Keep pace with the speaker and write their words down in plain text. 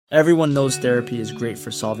Everyone knows therapy is great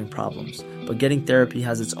for solving problems, but getting therapy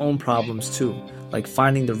has its own problems too, like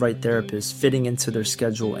finding the right therapist, fitting into their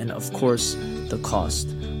schedule, and of course, the cost.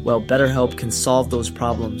 Well, BetterHelp can solve those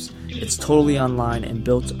problems. It's totally online and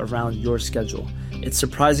built around your schedule. It's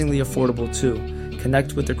surprisingly affordable too.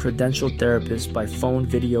 Connect with a credentialed therapist by phone,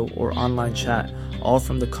 video, or online chat, all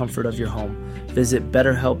from the comfort of your home. Visit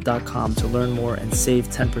BetterHelp.com to learn more and save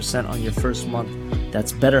 10% on your first month.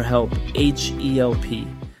 That's BetterHelp, H-E-L-P.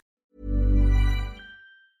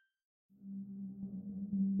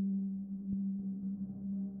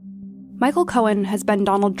 Michael Cohen has been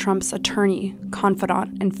Donald Trump's attorney,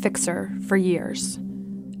 confidant, and fixer for years.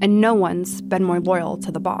 And no one's been more loyal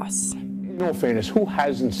to the boss. In all fairness, who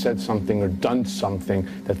hasn't said something or done something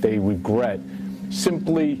that they regret,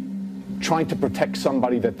 simply trying to protect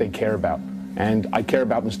somebody that they care about? And I care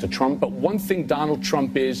about Mr. Trump, but one thing Donald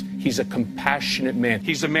Trump is, he's a compassionate man.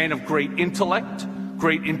 He's a man of great intellect,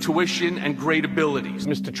 great intuition, and great abilities.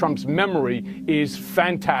 Mr. Trump's memory is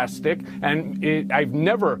fantastic, and I've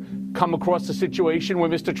never come across a situation where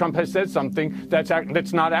Mr. Trump has said something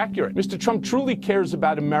that's not accurate. Mr. Trump truly cares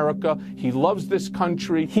about America. He loves this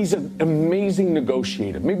country. He's an amazing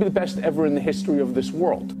negotiator, maybe the best ever in the history of this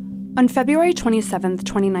world. On February 27,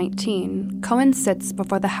 2019, Cohen sits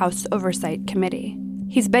before the House Oversight Committee.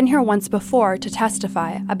 He's been here once before to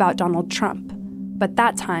testify about Donald Trump, but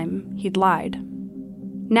that time he'd lied.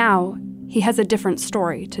 Now, he has a different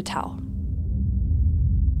story to tell.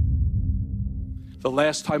 The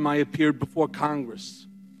last time I appeared before Congress,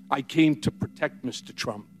 I came to protect Mr.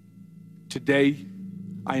 Trump. Today,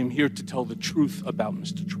 I am here to tell the truth about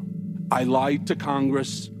Mr. Trump. I lied to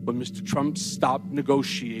Congress when Mr. Trump stopped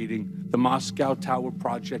negotiating the Moscow Tower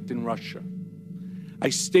project in Russia. I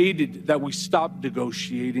stated that we stopped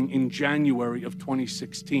negotiating in January of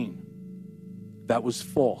 2016. That was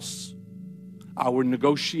false. Our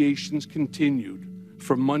negotiations continued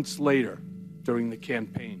for months later during the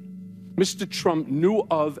campaign. Mr. Trump knew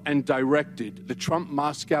of and directed the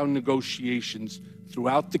Trump-Moscow negotiations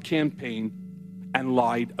throughout the campaign and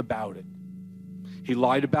lied about it. He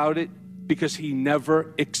lied about it because he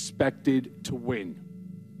never expected to win.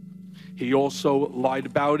 He also lied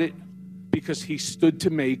about it because he stood to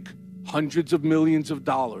make hundreds of millions of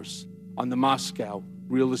dollars on the Moscow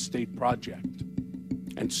real estate project.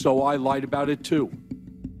 And so I lied about it too.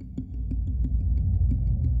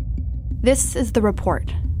 This is The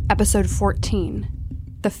Report, Episode 14,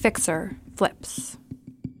 The Fixer Flips.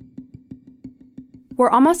 We're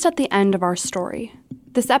almost at the end of our story.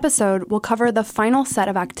 This episode will cover the final set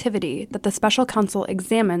of activity that the special counsel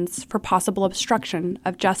examines for possible obstruction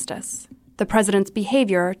of justice, the president's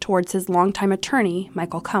behavior towards his longtime attorney,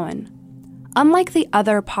 Michael Cohen. Unlike the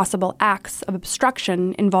other possible acts of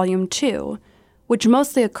obstruction in Volume 2, which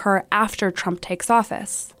mostly occur after Trump takes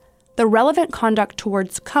office, the relevant conduct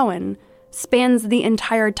towards Cohen spans the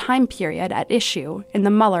entire time period at issue in the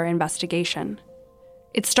Mueller investigation.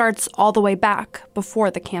 It starts all the way back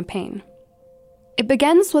before the campaign. It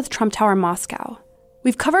begins with Trump Tower Moscow.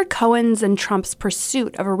 We've covered Cohen's and Trump's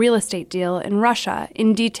pursuit of a real estate deal in Russia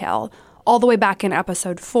in detail all the way back in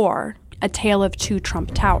Episode 4, A Tale of Two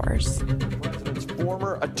Trump Towers.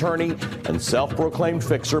 Former attorney and self-proclaimed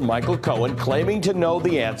fixer Michael Cohen claiming to know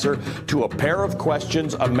the answer to a pair of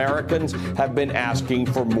questions Americans have been asking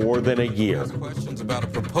for more than a year. Questions about a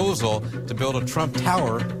proposal to build a Trump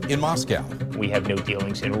Tower in Moscow. We have no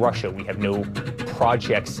dealings in Russia. We have no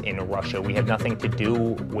projects in Russia. We have nothing to do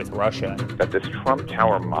with Russia. That this Trump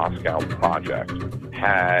Tower Moscow project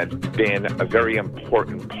had been a very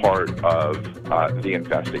important part of the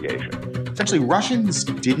investigation. Essentially, Russians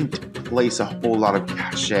didn't place a whole lot of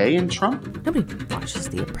cachet in Trump. Nobody watches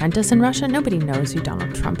The Apprentice in Russia. Nobody knows who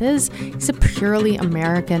Donald Trump is. He's a purely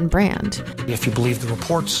American brand. If you believe the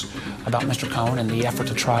reports about Mr. Cohen and the effort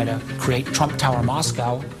to try to create Trump Tower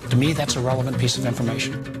Moscow, to me, that's a relevant piece of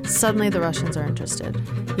information. Suddenly the Russians are interested,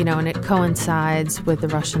 and it coincides with the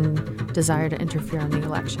Russian desire to interfere in the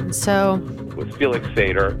election. So with Felix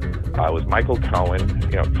Sater, with Michael Cohen,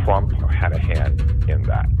 Trump had a hand in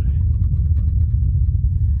that.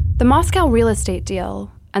 The Moscow real estate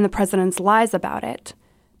deal, and the president's lies about it,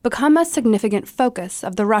 become a significant focus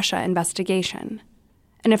of the Russia investigation.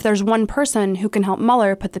 And if there's one person who can help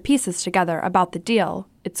Mueller put the pieces together about the deal,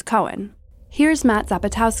 it's Cohen. Here's Matt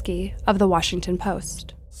Zapotowski of The Washington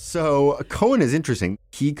Post. So Cohen is interesting.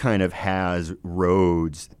 He kind of has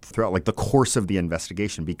roads throughout the course of the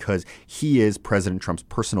investigation because he is President Trump's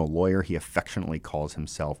personal lawyer. He affectionately calls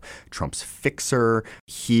himself Trump's fixer.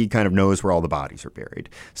 He kind of knows where all the bodies are buried.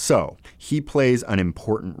 So he plays an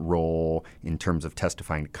important role in terms of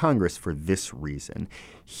testifying to Congress for this reason.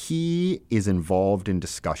 He is involved in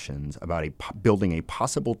discussions about building a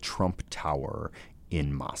possible Trump Tower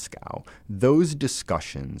in Moscow. Those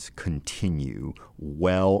discussions continue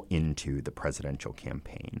well into the presidential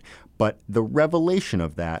campaign. But the revelation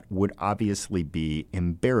of that would obviously be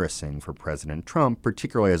embarrassing for President Trump,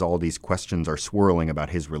 particularly as all these questions are swirling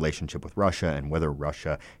about his relationship with Russia and whether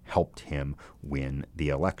Russia helped him win the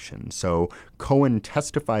election. So Cohen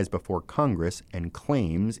testifies before Congress and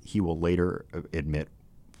claims, he will later admit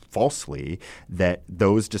falsely, that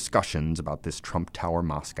those discussions about this Trump Tower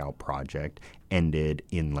Moscow project ended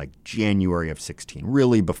in January of 16,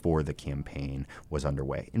 really before the campaign was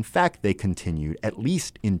underway. In fact, they continued at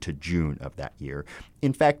least into June of that year.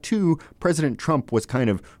 In fact, too, President Trump was kind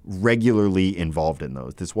of regularly involved in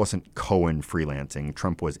those. This wasn't Cohen freelancing.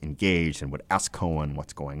 Trump was engaged and would ask Cohen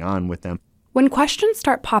what's going on with them. When questions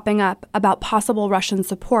start popping up about possible Russian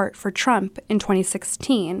support for Trump in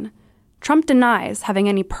 2016, Trump denies having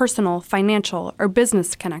any personal, financial, or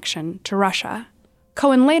business connection to Russia.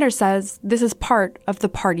 Cohen later says this is part of the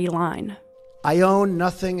party line. I own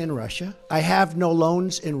nothing in Russia. I have no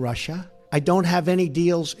loans in Russia. I don't have any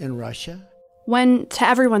deals in Russia. When, to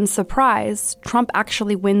everyone's surprise, Trump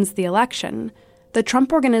actually wins the election, the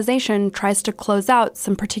Trump Organization tries to close out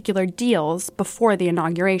some particular deals before the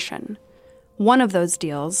inauguration. One of those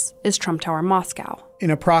deals is Trump Tower Moscow.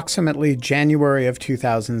 In approximately January of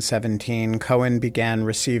 2017, Cohen began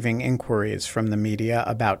receiving inquiries from the media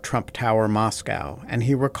about Trump Tower Moscow, and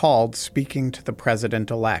he recalled speaking to the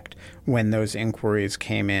president-elect when those inquiries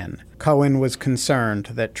came in. Cohen was concerned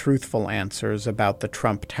that truthful answers about the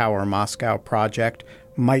Trump Tower Moscow project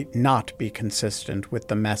might not be consistent with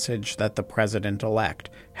the message that the president-elect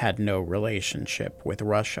had no relationship with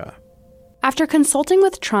Russia. After consulting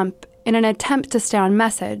with Trump in an attempt to stay on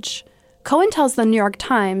message, Cohen tells the New York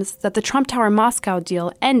Times that the Trump Tower Moscow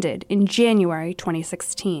deal ended in January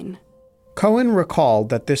 2016. Cohen recalled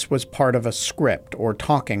that this was part of a script or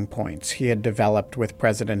talking points he had developed with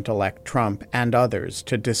President-elect Trump and others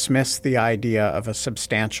to dismiss the idea of a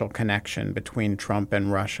substantial connection between Trump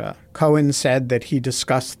and Russia. Cohen said that he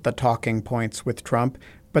discussed the talking points with Trump,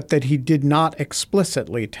 but that he did not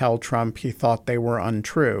explicitly tell Trump he thought they were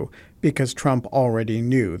untrue, because Trump already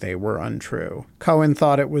knew they were untrue. Cohen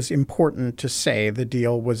thought it was important to say the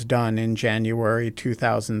deal was done in January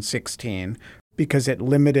 2016 because it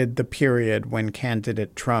limited the period when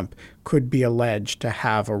candidate Trump could be alleged to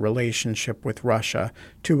have a relationship with Russia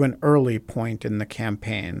to an early point in the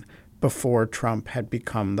campaign, before Trump had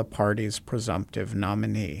become the party's presumptive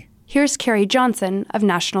nominee. Here's Carrie Johnson of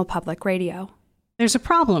National Public Radio. There's a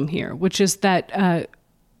problem here, which is that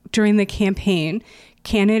during the campaign,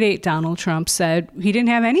 candidate Donald Trump said he didn't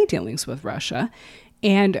have any dealings with Russia.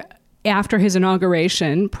 And after his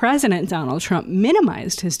inauguration, President Donald Trump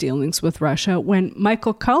minimized his dealings with Russia when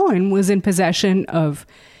Michael Cohen was in possession of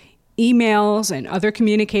emails and other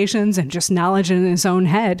communications and just knowledge in his own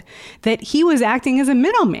head that he was acting as a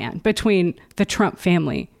middleman between the Trump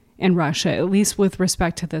family and Russia, at least with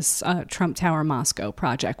respect to this Trump Tower Moscow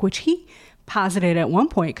project, which he posited at one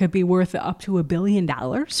point could be worth up to $1 billion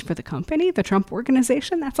for the company, the Trump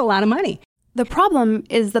Organization. That's a lot of money. The problem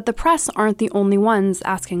is that the press aren't the only ones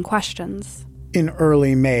asking questions. In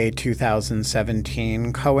early May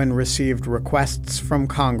 2017, Cohen received requests from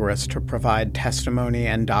Congress to provide testimony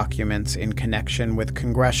and documents in connection with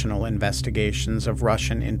congressional investigations of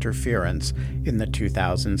Russian interference in the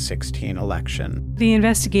 2016 election. The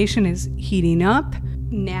investigation is heating up.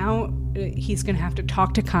 Now he's going to have to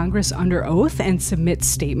talk to Congress under oath and submit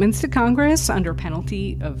statements to Congress under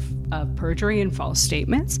penalty of perjury and false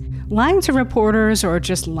statements. Lying to reporters or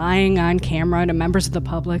just lying on camera to members of the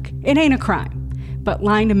public, it ain't a crime. But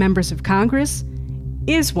lying to members of Congress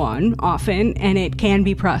is one, often, and it can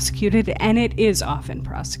be prosecuted, and it is often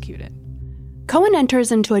prosecuted. Cohen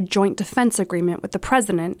enters into a joint defense agreement with the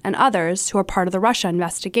president and others who are part of the Russia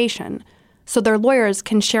investigation, so their lawyers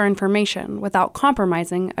can share information without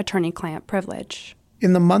compromising attorney-client privilege.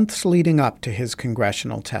 In the months leading up to his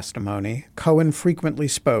congressional testimony, Cohen frequently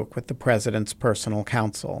spoke with the president's personal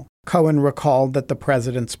counsel. Cohen recalled that the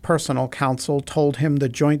president's personal counsel told him the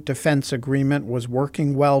joint defense agreement was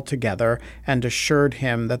working well together and assured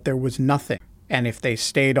him that there was nothing, and if they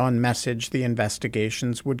stayed on message, the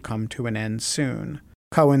investigations would come to an end soon.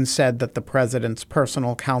 Cohen said that the president's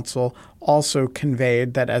personal counsel also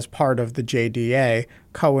conveyed that as part of the JDA,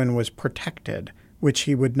 Cohen was protected, which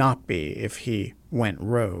he would not be if he went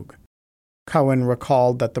rogue. Cohen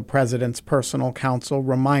recalled that the president's personal counsel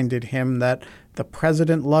reminded him that the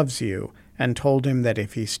president loves you and told him that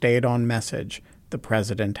if he stayed on message, the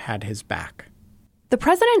president had his back. The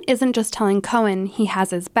president isn't just telling Cohen he has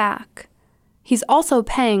his back. He's also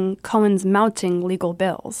paying Cohen's mounting legal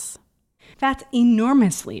bills. That's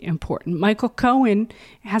enormously important. Michael Cohen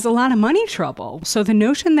has a lot of money trouble. So the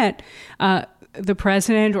notion that the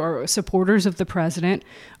president or supporters of the president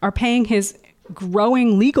are paying his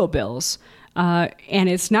growing legal bills, and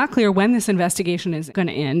it's not clear when this investigation is going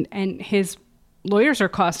to end, and his lawyers are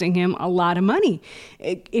costing him a lot of money.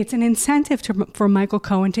 It's an incentive for Michael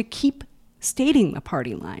Cohen to keep stating the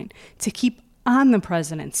party line, to keep on the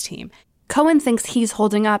president's team. Cohen thinks he's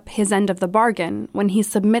holding up his end of the bargain when he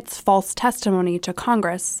submits false testimony to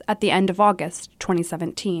Congress at the end of August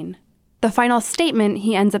 2017. The final statement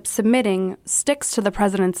he ends up submitting sticks to the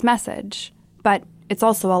president's message, but it's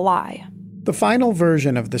also a lie. The final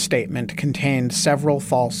version of the statement contained several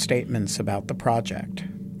false statements about the project.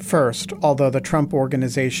 First, although the Trump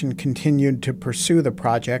Organization continued to pursue the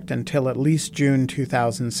project until at least June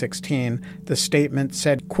 2016, the statement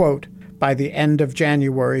said, quote, "By the end of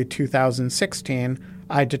January 2016,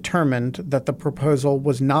 I determined that the proposal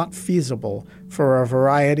was not feasible for a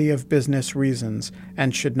variety of business reasons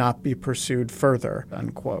and should not be pursued further,"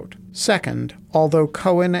 unquote. Second, although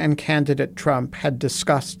Cohen and candidate Trump had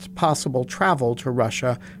discussed possible travel to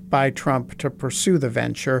Russia by Trump to pursue the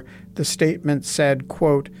venture, the statement said,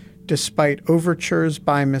 quote, "Despite overtures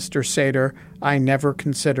by Mr. Sater, I never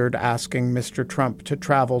considered asking Mr. Trump to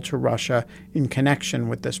travel to Russia in connection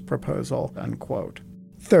with this proposal," unquote.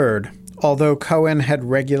 Third, although Cohen had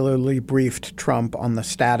regularly briefed Trump on the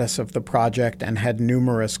status of the project and had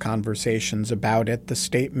numerous conversations about it, the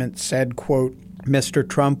statement said, quote, "Mr.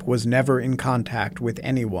 Trump was never in contact with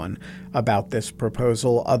anyone about this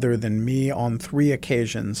proposal other than me on 3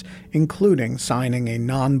 occasions, including signing a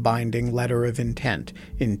non-binding letter of intent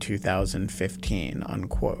in 2015,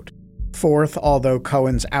 unquote. Fourth, although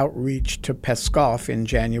Cohen's outreach to Peskov in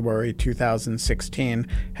January 2016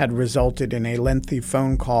 had resulted in a lengthy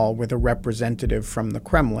phone call with a representative from the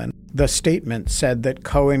Kremlin, the statement said that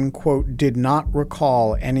Cohen, quote, "did not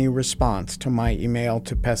recall any response to my email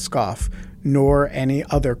to Peskov, nor any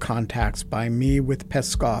other contacts by me with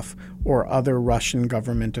Peskov or other Russian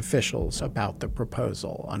government officials about the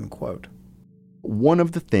proposal," unquote. One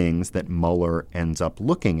of the things that Mueller ends up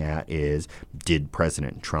looking at is, did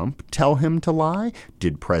President Trump tell him to lie?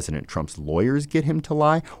 Did President Trump's lawyers get him to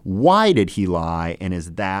lie? Why did he lie? And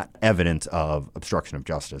is that evidence of obstruction of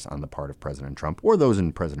justice on the part of President Trump or those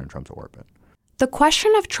in President Trump's orbit? The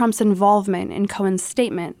question of Trump's involvement in Cohen's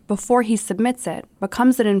statement before he submits it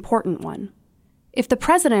becomes an important one. If the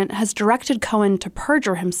president has directed Cohen to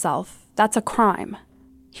perjure himself, that's a crime.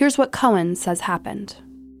 Here's what Cohen says happened.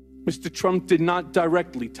 Mr. Trump did not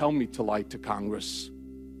directly tell me to lie to Congress.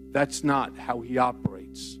 That's not how he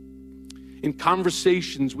operates. In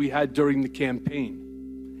conversations we had during the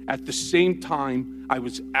campaign, at the same time I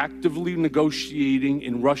was actively negotiating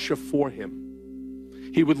in Russia for him,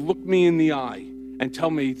 he would look me in the eye and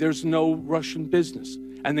tell me there's no Russian business,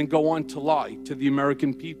 and then go on to lie to the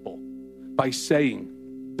American people by saying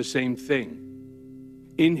the same thing.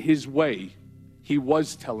 In his way, he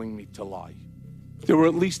was telling me to lie. There were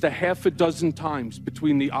at least a half a dozen times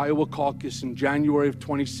between the Iowa caucus in January of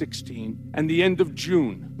 2016 and the end of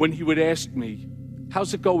June when he would ask me,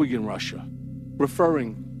 "How's it going in Russia?"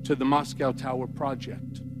 referring to the Moscow Tower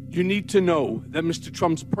project. You need to know that Mr.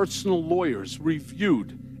 Trump's personal lawyers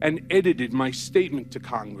reviewed and edited my statement to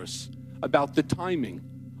Congress about the timing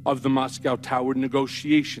of the Moscow Tower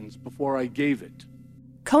negotiations before I gave it.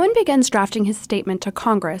 Cohen begins drafting his statement to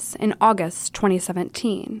Congress in August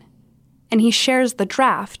 2017. And he shares the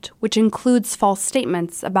draft, which includes false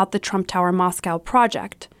statements about the Trump Tower Moscow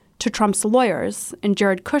project, to Trump's lawyers and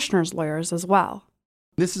Jared Kushner's lawyers as well.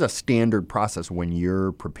 This is a standard process when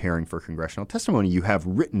you're preparing for congressional testimony. You have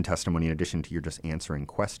written testimony in addition to your just answering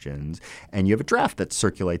questions, and you have a draft that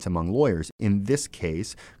circulates among lawyers. In this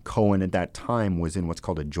case, Cohen at that time was in what's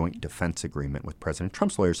called a joint defense agreement with President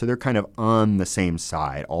Trump's lawyers, so they're kind of on the same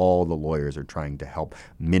side. All the lawyers are trying to help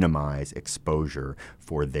minimize exposure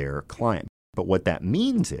for their client. But what that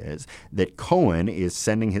means is that Cohen is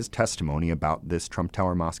sending his testimony about this Trump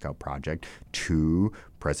Tower Moscow project to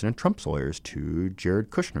President Trump's lawyers, to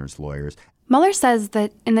Jared Kushner's lawyers. Mueller says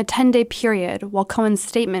that in the 10-day period while Cohen's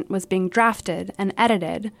statement was being drafted and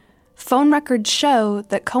edited, phone records show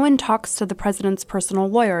that Cohen talks to the president's personal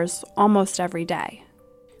lawyers almost every day.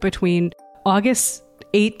 between August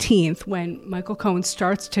 18th, when Michael Cohen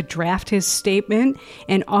starts to draft his statement,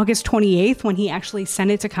 and August 28th, when he actually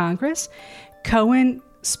sent it to Congress, Cohen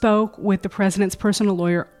spoke with the president's personal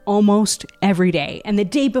lawyer almost every day. And the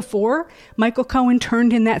day before Michael Cohen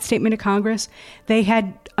turned in that statement to Congress, they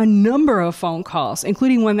had a number of phone calls,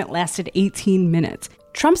 including one that lasted 18 minutes.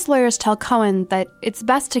 Trump's lawyers tell Cohen that it's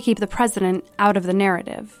best to keep the president out of the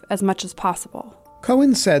narrative as much as possible.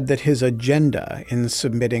 Cohen said that his agenda in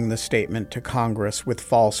submitting the statement to Congress with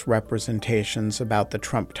false representations about the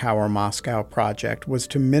Trump Tower Moscow project was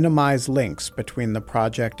to minimize links between the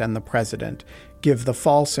project and the president, give the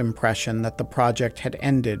false impression that the project had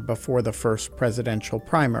ended before the first presidential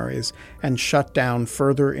primaries, and shut down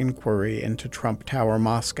further inquiry into Trump Tower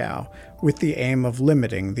Moscow, with the aim of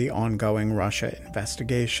limiting the ongoing Russia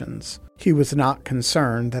investigations. He was not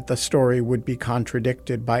concerned that the story would be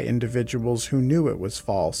contradicted by individuals who knew it was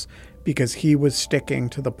false, because he was sticking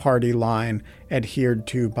to the party line adhered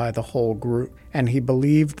to by the whole group, and he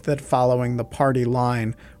believed that following the party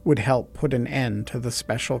line would help put an end to the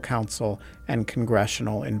special counsel and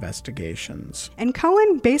congressional investigations. And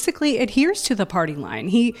Cohen basically adheres to the party line.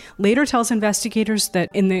 He later tells investigators that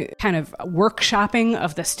in the kind of workshopping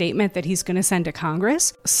of the statement that he's going to send to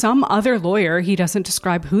Congress, some other lawyer, he doesn't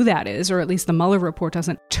describe who that is, or at least the Mueller report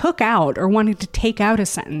doesn't, took out or wanted to take out a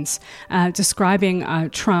sentence describing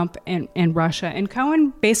Trump and Russia. And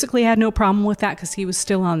Cohen basically had no problem with that because he was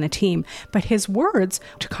still on the team. But his words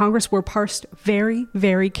to Congress were parsed very,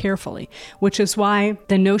 very carefully, which is why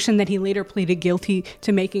the notion that he later pleaded guilty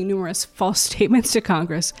to making numerous false statements to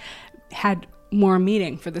Congress had more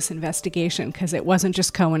meaning for this investigation, because it wasn't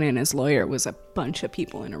just Cohen and his lawyer, it was a bunch of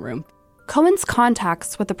people in a room. Cohen's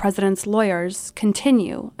contacts with the president's lawyers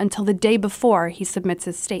continue until the day before he submits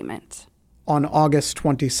his statement. On August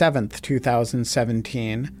 27,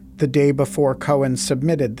 2017, the day before Cohen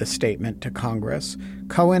submitted the statement to Congress,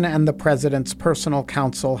 Cohen and the president's personal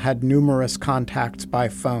counsel had numerous contacts by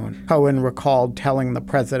phone. Cohen recalled telling the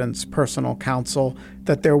president's personal counsel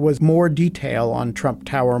that there was more detail on Trump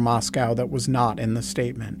Tower Moscow that was not in the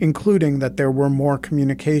statement, including that there were more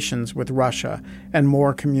communications with Russia and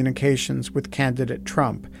more communications with candidate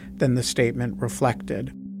Trump than the statement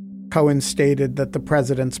reflected. Cohen stated that the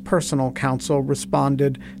president's personal counsel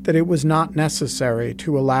responded that it was not necessary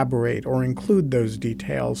to elaborate or include those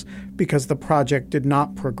details because the project did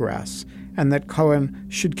not progress, and that Cohen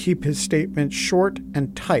should keep his statement short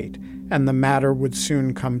and tight, and the matter would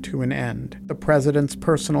soon come to an end. The president's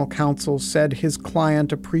personal counsel said his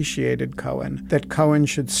client appreciated Cohen, that Cohen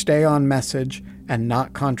should stay on message and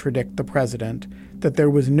not contradict the president, that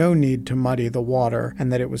there was no need to muddy the water,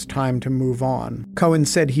 and that it was time to move on. Cohen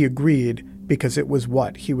said he agreed because it was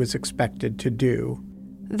what he was expected to do.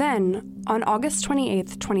 Then, on August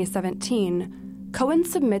 28, 2017, Cohen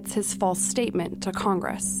submits his false statement to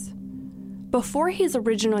Congress. Before he's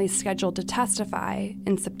originally scheduled to testify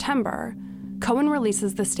in September, Cohen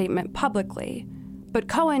releases the statement publicly. But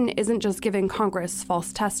Cohen isn't just giving Congress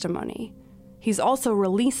false testimony. He's also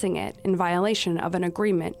releasing it in violation of an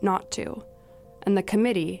agreement not to. And the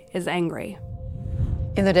committee is angry.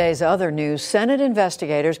 In the day's other news, Senate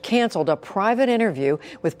investigators canceled a private interview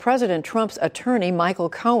with President Trump's attorney, Michael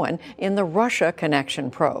Cohen, in the Russia connection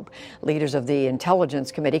probe. Leaders of the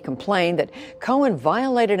Intelligence Committee complained that Cohen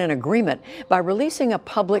violated an agreement by releasing a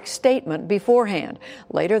public statement beforehand.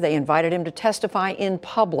 Later, they invited him to testify in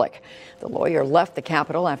public. The lawyer left the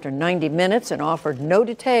Capitol after 90 minutes and offered no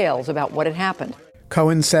details about what had happened.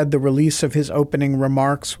 Cohen said the release of his opening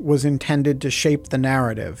remarks was intended to shape the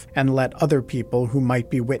narrative and let other people who might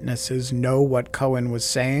be witnesses know what Cohen was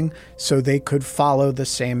saying so they could follow the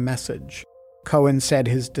same message. Cohen said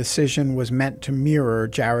his decision was meant to mirror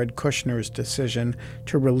Jared Kushner's decision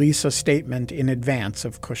to release a statement in advance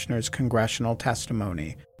of Kushner's congressional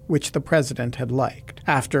testimony, which the president had liked.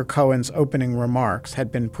 After Cohen's opening remarks had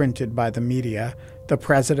been printed by the media, the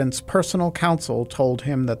president's personal counsel told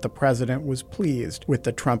him that the president was pleased with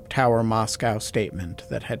the Trump Tower Moscow statement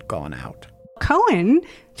that had gone out. Cohen,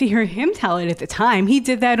 to hear him tell it at the time, he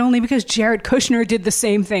did that only because Jared Kushner did the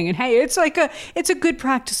same thing. And hey, it's a good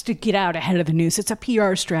practice to get out ahead of the news. It's a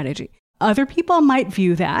PR strategy. Other people might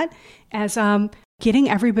view that as getting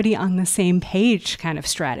everybody on the same page kind of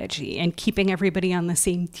strategy and keeping everybody on the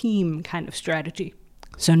same team kind of strategy.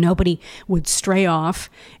 So nobody would stray off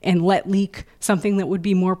and let leak something that would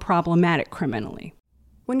be more problematic criminally.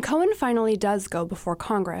 When Cohen finally does go before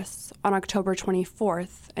Congress on October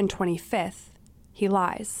 24th and 25th, he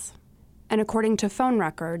lies. And according to phone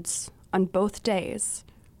records, on both days,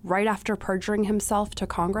 right after perjuring himself to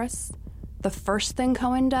Congress, the first thing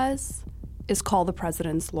Cohen does is call the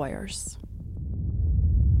president's lawyers.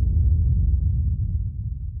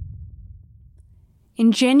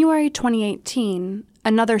 In January 2018,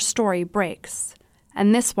 another story breaks,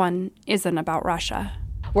 and this one isn't about Russia.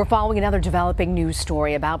 We're following another developing news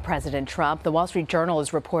story about President Trump. The Wall Street Journal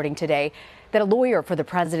is reporting today that a lawyer for the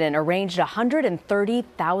president arranged a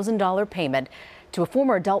 $130,000 payment to a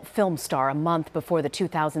former adult film star a month before the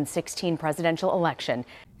 2016 presidential election.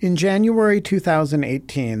 In January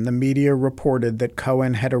 2018, the media reported that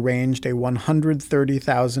Cohen had arranged a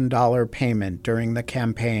 $130,000 payment during the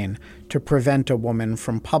campaign to prevent a woman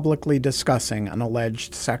from publicly discussing an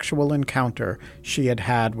alleged sexual encounter she had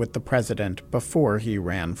had with the president before he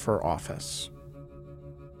ran for office.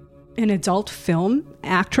 An adult film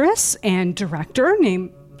actress and director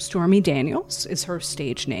named Stormy Daniels is her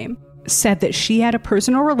stage name, said that she had a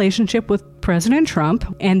personal relationship with President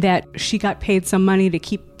Trump and that she got paid some money to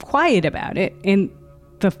keep quiet about it in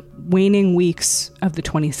the waning weeks of the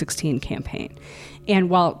 2016 campaign. And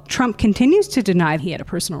while Trump continues to deny he had a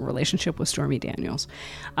personal relationship with Stormy Daniels,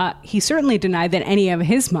 he certainly denied that any of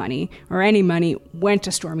his money or any money went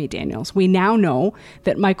to Stormy Daniels. We now know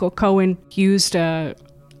that Michael Cohen used a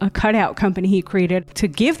cutout company he created to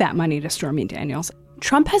give that money to Stormy Daniels.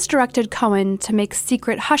 Trump has directed Cohen to make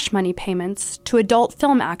secret hush money payments to adult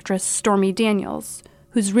film actress Stormy Daniels,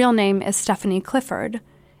 whose real name is Stephanie Clifford,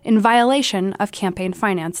 in violation of campaign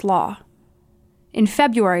finance law. In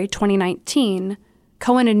February 2019,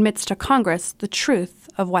 Cohen admits to Congress the truth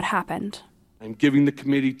of what happened. I'm giving the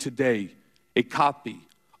committee today a copy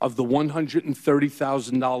of the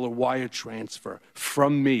 $130,000 wire transfer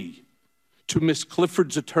from me to Ms.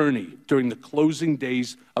 Clifford's attorney during the closing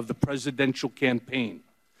days of the presidential campaign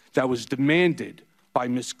that was demanded by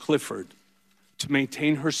Ms. Clifford to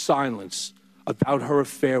maintain her silence about her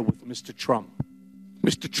affair with Mr. Trump.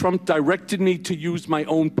 Mr. Trump directed me to use my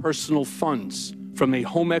own personal funds from a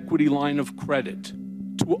home equity line of credit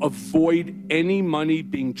to avoid any money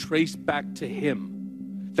being traced back to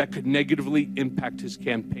him that could negatively impact his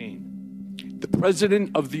campaign. The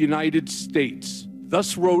President of the United States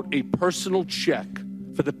thus wrote a personal check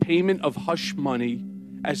for the payment of hush money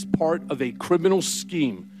as part of a criminal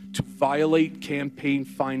scheme to violate campaign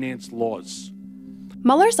finance laws.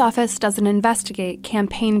 Mueller's office doesn't investigate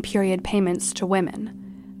campaign period payments to women.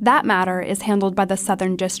 That matter is handled by the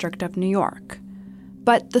Southern District of New York.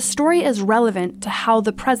 But the story is relevant to how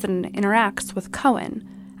the president interacts with Cohen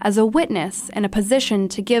as a witness in a position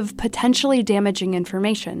to give potentially damaging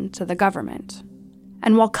information to the government.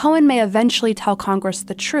 And while Cohen may eventually tell Congress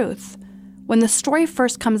the truth, when the story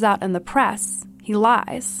first comes out in the press, he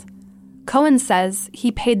lies. Cohen says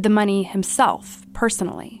he paid the money himself,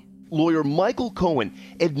 personally. Lawyer Michael Cohen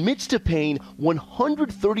admits to paying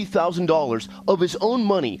 $130,000 of his own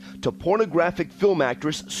money to pornographic film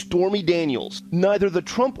actress Stormy Daniels. Neither the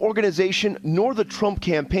Trump Organization nor the Trump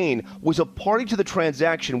campaign was a party to the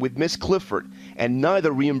transaction with Miss Clifford, and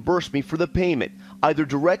neither reimbursed me for the payment, either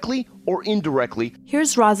directly or indirectly.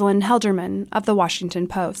 Here's Rosalind Helderman of The Washington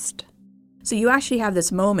Post. So you actually have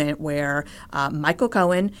this moment where Michael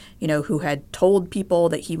Cohen, who had told people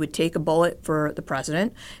that he would take a bullet for the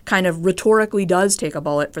president, kind of rhetorically does take a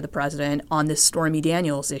bullet for the president on this Stormy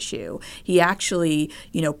Daniels issue. He actually,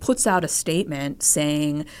 puts out a statement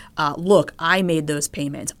saying, look, I made those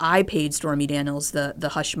payments. I paid Stormy Daniels the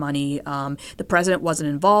hush money. The president wasn't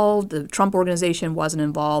involved. The Trump Organization wasn't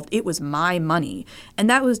involved. It was my money. And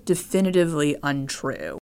that was definitively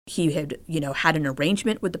untrue. He had, had an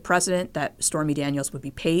arrangement with the president that Stormy Daniels would be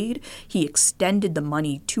paid. He extended the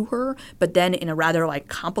money to her, but then in a rather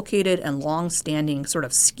complicated and long-standing sort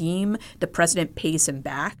of scheme, the president pays him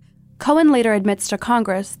back. Cohen later admits to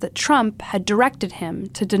Congress that Trump had directed him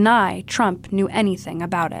to deny Trump knew anything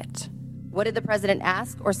about it. What did the president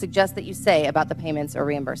ask or suggest that you say about the payments or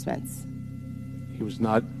reimbursements? He was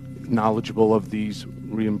not knowledgeable of these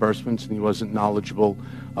reimbursements, and he wasn't knowledgeable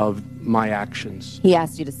of my actions. He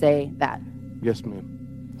asked you to say that? Yes,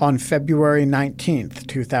 ma'am. On February 19th,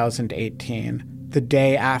 2018, the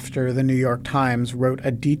day after the New York Times wrote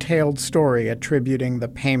a detailed story attributing the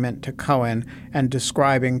payment to Cohen and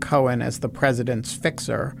describing Cohen as the president's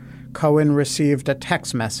fixer, Cohen received a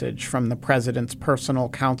text message from the president's personal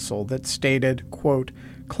counsel that stated, quote,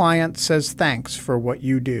 "Client says thanks for what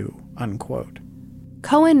you do," unquote.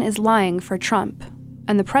 Cohen is lying for Trump,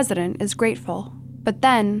 and the president is grateful. But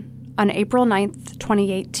then, on April 9th,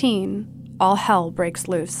 2018, all hell breaks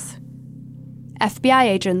loose. FBI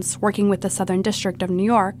agents working with the Southern District of New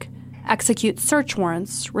York execute search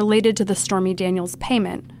warrants related to the Stormy Daniels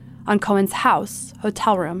payment on Cohen's house,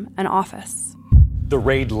 hotel room, and office. The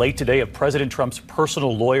raid late today of President Trump's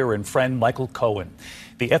personal lawyer and friend, Michael Cohen.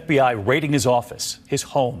 The FBI raiding his office, his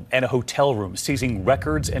home, and a hotel room, seizing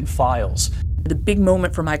records and files. The big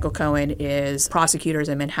moment for Michael Cohen is prosecutors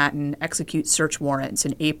in Manhattan execute search warrants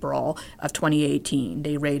in April of 2018.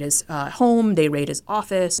 They raid his home, they raid his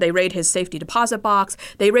office, they raid his safety deposit box,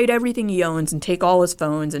 they raid everything he owns and take all his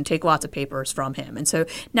phones and take lots of papers from him. And so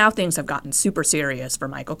now things have gotten super serious for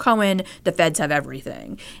Michael Cohen. The feds have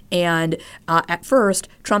everything. And at first,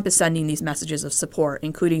 Trump is sending these messages of support,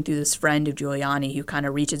 including through this friend of Giuliani who kind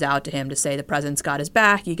of reaches out to him to say the president's got his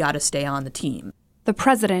back, you got to stay on the team. The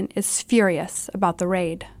president is furious about the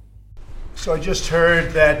raid. So I just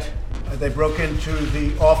heard that they broke into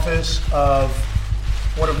the office of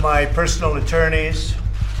one of my personal attorneys,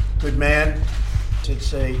 good man.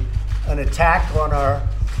 It's an attack on our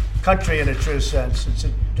country in a true sense. It's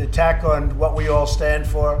an attack on what we all stand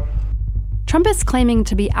for. Trump is claiming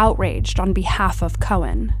to be outraged on behalf of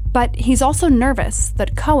Cohen, but he's also nervous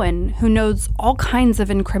that Cohen, who knows all kinds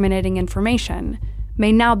of incriminating information,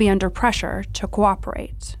 may now be under pressure to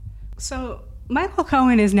cooperate. So Michael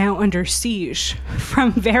Cohen is now under siege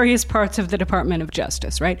from various parts of the Department of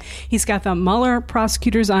Justice, right? He's got the Mueller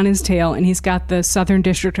prosecutors on his tail, and he's got the Southern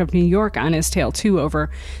District of New York on his tail, too, over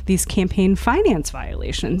these campaign finance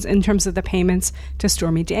violations in terms of the payments to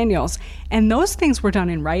Stormy Daniels. And those things were done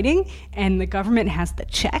in writing, and the government has the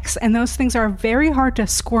checks, and those things are very hard to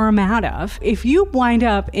squirm out of. If you wind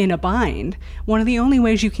up in a bind, one of the only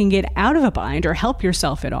ways you can get out of a bind or help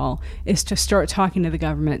yourself at all is to start talking to the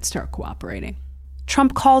government, start cooperating.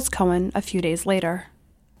 Trump calls Cohen a few days later.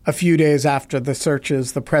 A few days after the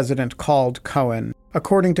searches, the president called Cohen.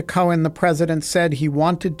 According to Cohen, the president said he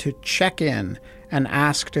wanted to check in and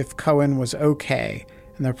asked if Cohen was okay,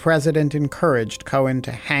 and the president encouraged Cohen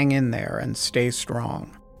to hang in there and stay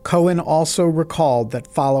strong. Cohen also recalled that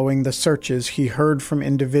following the searches, he heard from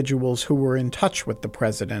individuals who were in touch with the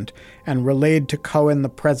president and relayed to Cohen the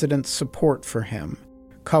president's support for him.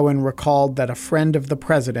 Cohen recalled that a friend of the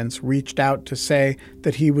president's reached out to say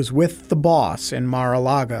that he was with the boss in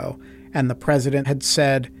Mar-a-Lago, and the president had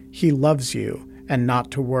said, "He loves you," and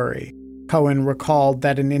not to worry. Cohen recalled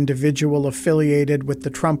that an individual affiliated with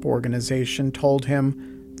the Trump Organization told him,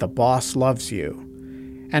 "The boss loves you."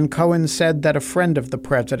 And Cohen said that a friend of the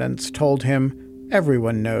president's told him,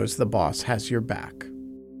 "Everyone knows the boss has your back."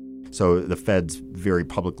 So the feds very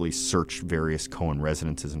publicly searched various Cohen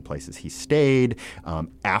residences and places he stayed.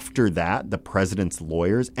 After that, the president's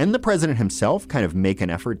lawyers and the president himself kind of make an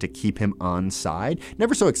effort to keep him on side,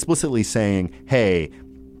 never so explicitly saying, hey,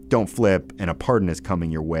 don't flip and a pardon is coming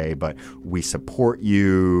your way, but we support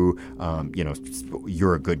you.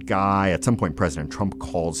 You're a good guy. At some point, President Trump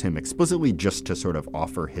calls him explicitly just to sort of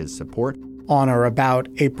offer his support. On or about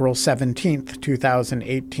April 17,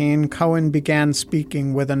 2018, Cohen began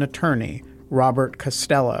speaking with an attorney, Robert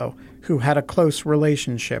Costello, who had a close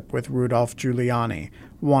relationship with Rudolph Giuliani,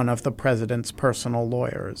 one of the president's personal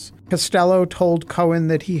lawyers. Costello told Cohen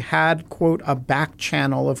that he had, quote, a back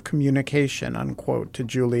channel of communication, unquote, to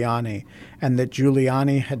Giuliani, and that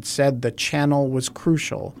Giuliani had said the channel was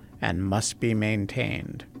crucial and must be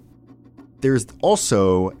maintained. There's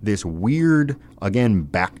also this weird, again,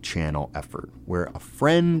 back channel effort where a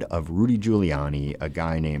friend of Rudy Giuliani, a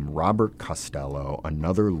guy named Robert Costello,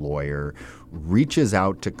 another lawyer, reaches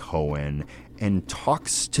out to Cohen and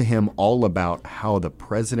talks to him all about how the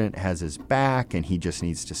president has his back and he just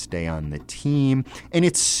needs to stay on the team. And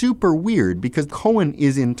it's super weird because Cohen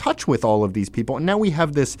is in touch with all of these people. And now we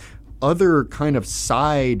have this other kind of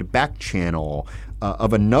side back channel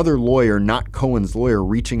of another lawyer, not Cohen's lawyer,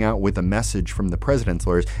 reaching out with a message from the president's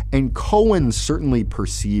lawyers. And Cohen certainly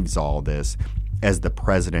perceives all this as the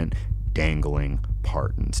president dangling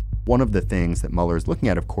pardons. One of the things that Mueller is looking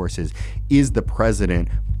at, of course, is the president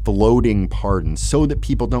floating pardons so that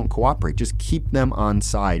people don't cooperate. Just keep them on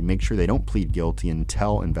side. Make sure they don't plead guilty and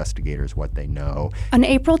tell investigators what they know. On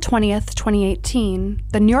April 20th, 2018,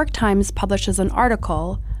 the New York Times publishes an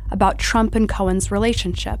article about Trump and Cohen's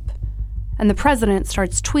relationship. And the president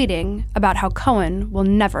starts tweeting about how Cohen will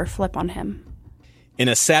never flip on him. In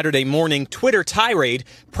a Saturday morning Twitter tirade,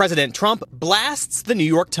 President Trump blasts the New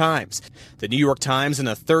York Times. The New York Times and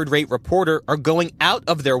a third-rate reporter are going out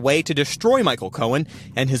of their way to destroy Michael Cohen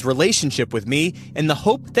and his relationship with me in the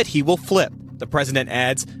hope that he will flip. The president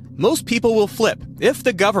adds, "Most people will flip if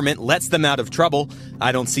the government lets them out of trouble.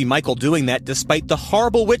 I don't see Michael doing that despite the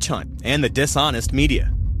horrible witch hunt and the dishonest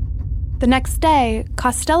media." The next day,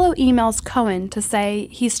 Costello emails Cohen to say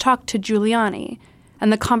he's talked to Giuliani,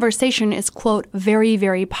 and the conversation is, quote, very,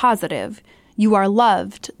 very positive. You are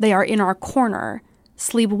loved. They are in our corner.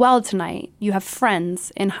 Sleep well tonight. You have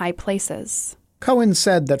friends in high places. Cohen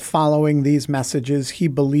said that following these messages, he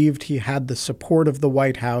believed he had the support of the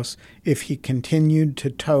White House if he continued to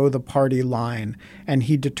toe the party line, and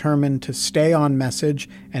he determined to stay on message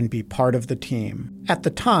and be part of the team. At the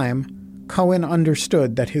time, Cohen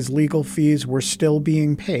understood that his legal fees were still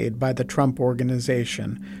being paid by the Trump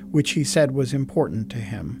Organization, which he said was important to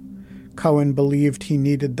him. Cohen believed he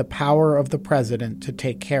needed the power of the president to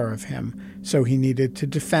take care of him, so he needed to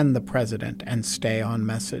defend the president and stay on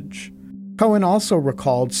message. Cohen also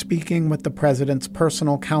recalled speaking with the president's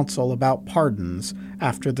personal counsel about pardons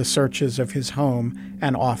after the searches of his home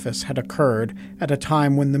and office had occurred at a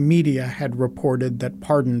time when the media had reported that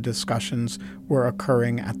pardon discussions were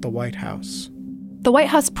occurring at the White House. The White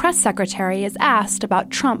House press secretary is asked about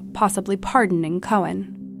Trump possibly pardoning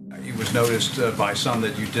Cohen. It was noticed by some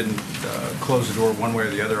that you didn't close the door one way or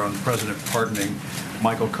the other on the president pardoning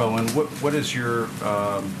Michael Cohen. What is your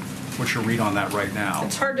what's your read on that right now?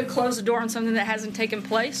 It's hard to close the door on something that hasn't taken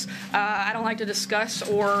place. I don't like to discuss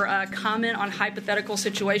or comment on hypothetical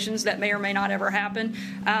situations that may or may not ever happen.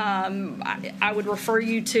 I would refer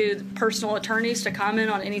you to personal attorneys to comment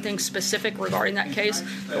on anything specific regarding that case,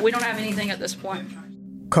 but we don't have anything at this point.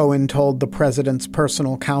 Cohen told the president's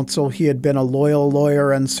personal counsel he had been a loyal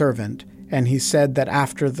lawyer and servant, and he said that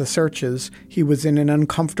after the searches, he was in an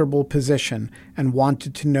uncomfortable position and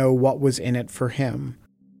wanted to know what was in it for him.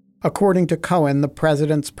 According to Cohen, the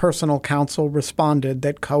president's personal counsel responded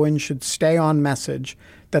that Cohen should stay on message,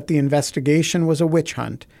 that the investigation was a witch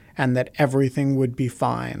hunt, and that everything would be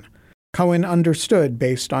fine. Cohen understood,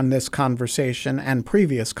 based on this conversation and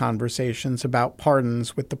previous conversations about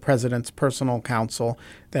pardons with the president's personal counsel,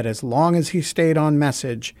 that as long as he stayed on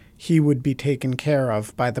message, he would be taken care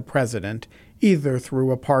of by the president, either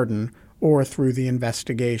through a pardon or through the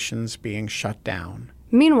investigations being shut down.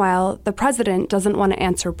 Meanwhile, the president doesn't want to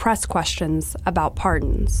answer press questions about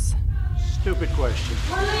pardons. Stupid question.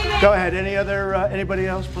 Go ahead. Anybody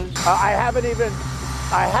else, please? I haven't even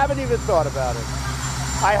thought about it.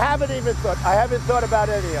 I haven't thought about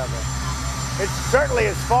any of it. It certainly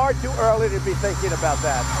is far too early to be thinking about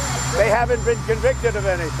that. They haven't been convicted of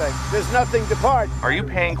anything. There's nothing to pardon. Are you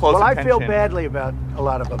paying close attention? Well, I feel badly about a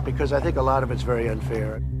lot of it because I think a lot of it's very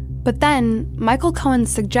unfair. But then, Michael Cohen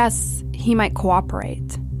suggests he might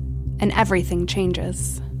cooperate, and everything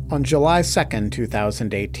changes. On July 2,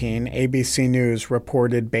 2018, ABC News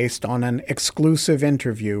reported, based on an exclusive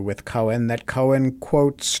interview with Cohen, that Cohen,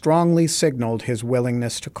 quote, strongly signaled his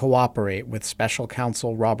willingness to cooperate with special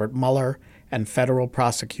counsel Robert Mueller and federal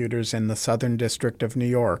prosecutors in the Southern District of New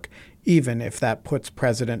York, even if that puts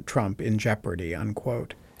President Trump in jeopardy,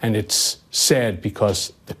 unquote. And it's sad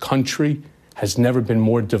because the country has never been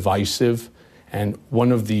more divisive, and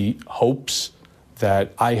one of the hopes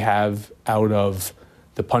that I have out of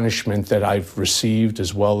the punishment that I've received,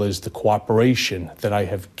 as well as the cooperation that I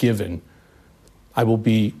have given, I will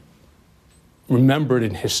be remembered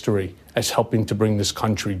in history as helping to bring this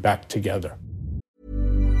country back together.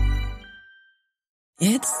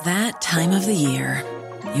 It's that time of the year.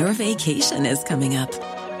 Your vacation is coming up.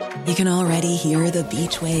 You can already hear the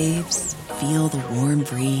beach waves, feel the warm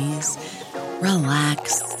breeze,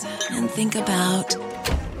 relax, and think about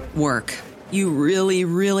work. You really,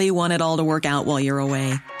 really want it all to work out while you're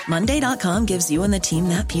away. Monday.com gives you and the team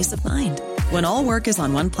that peace of mind. When all work is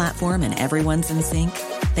on one platform and everyone's in sync,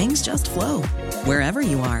 things just flow. Wherever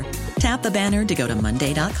you are, tap the banner to go to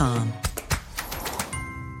Monday.com.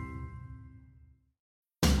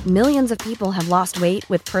 Millions of people have lost weight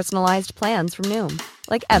with personalized plans from Noom.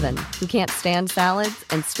 Like Evan, who can't stand salads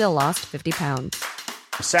and still lost 50 pounds.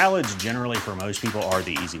 Salads generally for most people are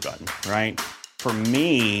the easy button, right? For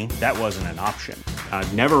me, that wasn't an option. I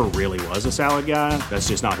never really was a salad guy. That's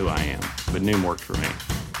just not who I am. But Noom worked for me.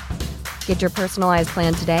 Get your personalized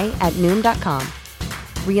plan today at Noom.com.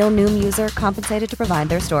 Real Noom user compensated to provide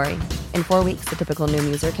their story. In 4 weeks, the typical Noom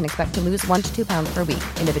user can expect to lose 1 to 2 pounds per week.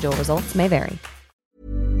 Individual results may vary.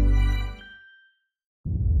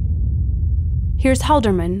 Here's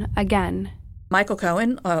Halderman again. Michael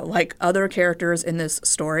Cohen, like other characters in this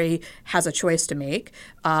story, has a choice to make.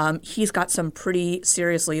 He's got some pretty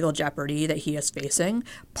serious legal jeopardy that he is facing.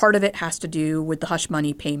 Part of it has to do with the hush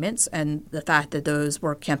money payments and the fact that those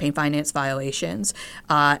were campaign finance violations.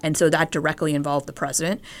 And so that directly involved the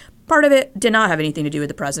president. Part of it did not have anything to do with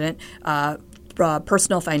the president.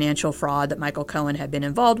 personal financial fraud that Michael Cohen had been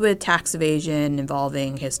involved with, tax evasion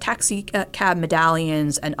involving his taxi cab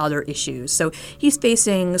medallions and other issues. So he's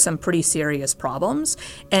facing some pretty serious problems,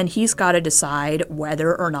 and he's got to decide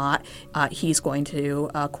whether or not he's going to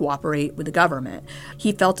cooperate with the government.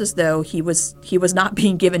 He felt as though he was not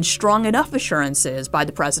being given strong enough assurances by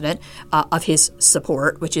the president of his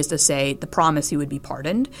support, which is to say the promise he would be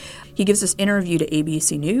pardoned. He gives this interview to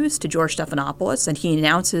ABC News, to George Stephanopoulos, and he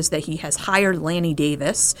announces that he has hired Lanny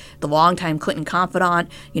Davis, the longtime Clinton confidant,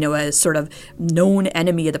 as sort of known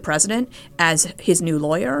enemy of the president, as his new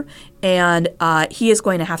lawyer. And he is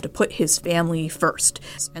going to have to put his family first.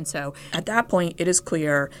 And so at that point, it is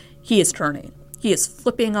clear he is turning. He is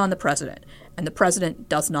flipping on the president, and the president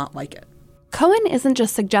does not like it. Cohen isn't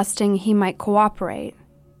just suggesting he might cooperate.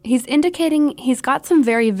 He's indicating he's got some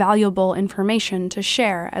very valuable information to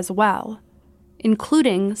share as well,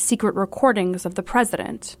 including secret recordings of the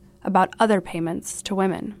president about other payments to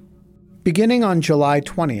women. Beginning on July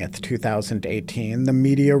 20th, 2018, the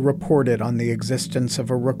media reported on the existence of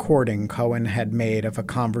a recording Cohen had made of a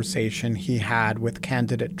conversation he had with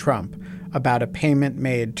candidate Trump about a payment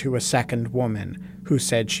made to a second woman who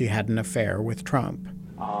said she had an affair with Trump.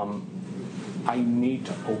 I need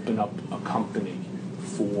to open up a company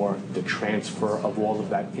for the transfer of all of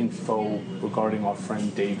that info regarding our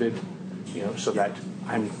friend David, so that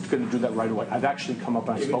I'm going to do that right away. I've actually come up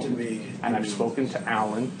and I've spoken to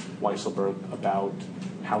Alan Weisselberg about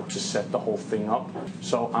how to set the whole thing up.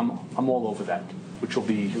 So I'm all over that, which will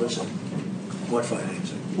be. Listen, what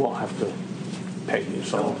financing? We'll have to pay you.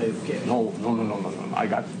 So don't pay for cash. No. I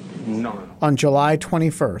got no. On July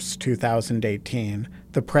 21st, 2018,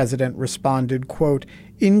 the president responded, quote,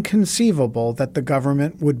 "Inconceivable that the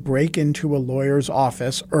government would break into a lawyer's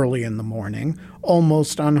office early in the morning,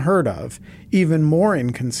 almost unheard of. Even more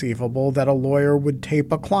inconceivable that a lawyer would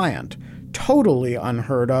tape a client. Totally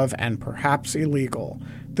unheard of and perhaps illegal.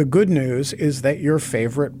 The good news is that your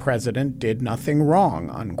favorite president did nothing wrong,"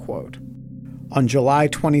 unquote. On July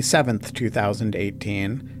 27th,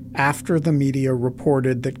 2018, after the media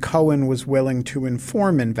reported that Cohen was willing to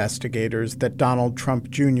inform investigators that Donald Trump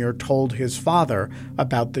Jr. told his father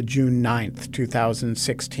about the June 9th,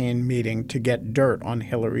 2016 meeting to get dirt on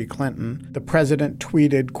Hillary Clinton, the president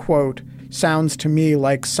tweeted, quote, "Sounds to me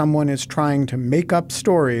like someone is trying to make up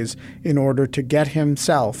stories in order to get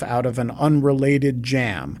himself out of an unrelated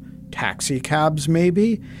jam. Taxi cabs,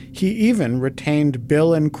 maybe? He even retained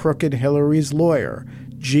Bill and Crooked Hillary's lawyer.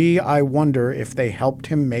 Gee, I wonder if they helped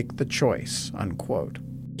him make the choice," unquote.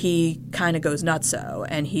 He kind of goes nutso,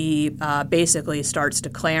 and he basically starts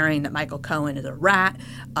declaring that Michael Cohen is a rat,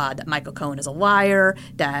 that Michael Cohen is a liar,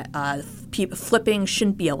 that flipping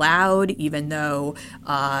shouldn't be allowed, even though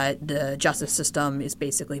the justice system is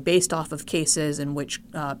basically based off of cases in which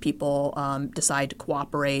people decide to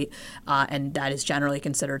cooperate, and that is generally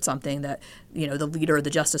considered something that the leader of the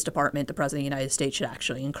Justice Department, the President of the United States, should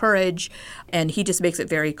actually encourage. And he just makes it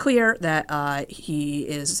very clear that he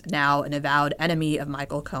is now an avowed enemy of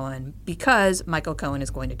Michael Cohen because Michael Cohen is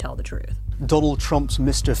going to tell the truth. Donald Trump's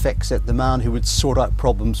Mr. Fix-It, the man who would sort out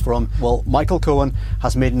problems for him. Well, Michael Cohen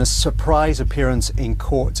has made a surprise appearance in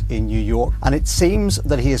court in New York, and it seems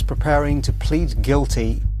that he is preparing to plead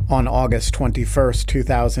guilty. On August 21st,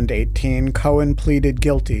 2018, Cohen pleaded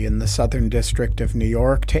guilty in the Southern District of New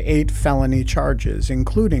York to 8 felony charges,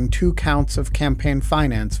 including 2 counts of campaign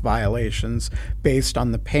finance violations based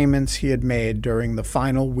on the payments he had made during the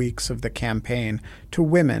final weeks of the campaign to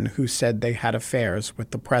women who said they had affairs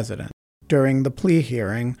with the president. During the plea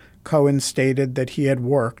hearing, Cohen stated that he had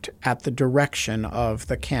worked at the direction of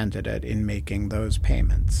the candidate in making those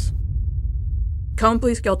payments. Cohen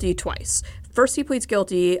pleads guilty twice. First, he pleads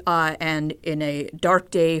guilty, and in a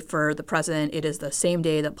dark day for the president, it is the same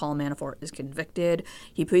day that Paul Manafort is convicted.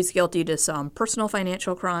 He pleads guilty to some personal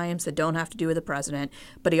financial crimes that don't have to do with the president,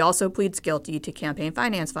 but he also pleads guilty to campaign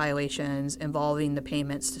finance violations involving the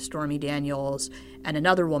payments to Stormy Daniels and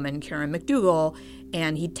another woman, Karen McDougal,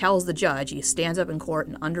 and he tells the judge, he stands up in court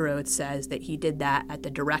and under oath says that he did that at the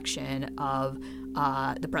direction of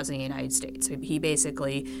the President of the United States. So he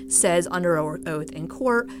basically says under oath in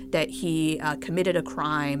court that he committed a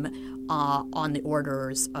crime on the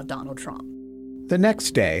orders of Donald Trump. The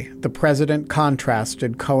next day, the president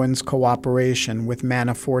contrasted Cohen's cooperation with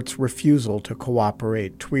Manafort's refusal to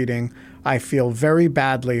cooperate, tweeting, "I feel very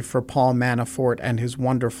badly for Paul Manafort and his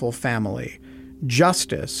wonderful family.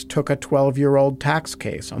 Justice took a 12-year-old tax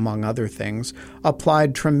case, among other things,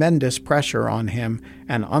 applied tremendous pressure on him,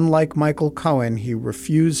 and unlike Michael Cohen, he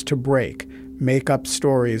refused to make up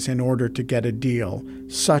stories in order to get a deal.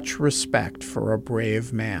 Such respect for a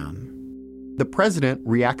brave man." The president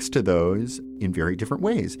reacts to those in very different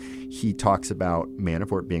ways. He talks about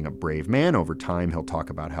Manafort being a brave man. Over time, he'll talk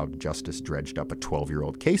about how justice dredged up a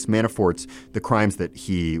 12-year-old case. Manafort's, the crimes that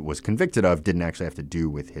he was convicted of didn't actually have to do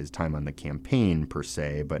with his time on the campaign per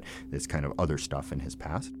se, but this kind of other stuff in his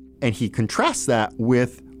past. And he contrasts that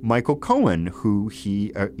with Michael Cohen, who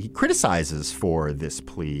he criticizes for this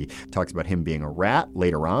plea. Talks about him being a rat.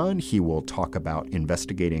 Later on, he will talk about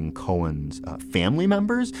investigating Cohen's family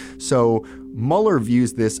members. So Mueller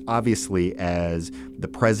views this obviously as the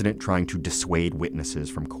president trying to dissuade witnesses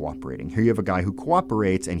from cooperating. Here you have a guy who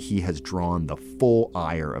cooperates, and he has drawn the full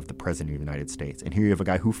ire of the president of the United States. And here you have a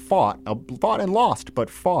guy who fought and lost, but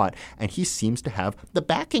fought, and he seems to have the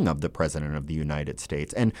backing of the president of the United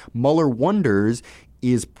States. And Mueller wonders,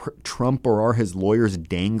 is Trump or are his lawyers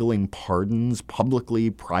dangling pardons publicly,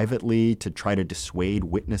 privately, to try to dissuade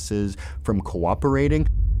witnesses from cooperating?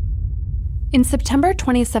 In September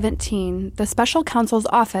 2017, the special counsel's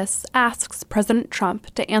office asks President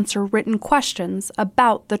Trump to answer written questions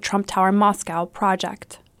about the Trump Tower Moscow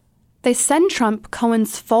project. They send Trump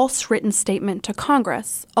Cohen's false written statement to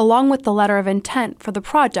Congress, along with the letter of intent for the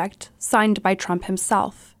project signed by Trump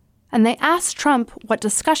himself. And they ask Trump what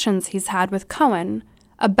discussions he's had with Cohen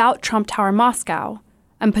about Trump Tower Moscow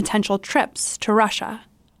and potential trips to Russia.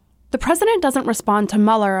 The president doesn't respond to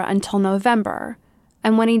Mueller until November,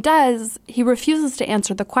 and when he does, he refuses to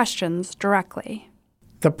answer the questions directly.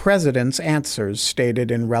 The president's answers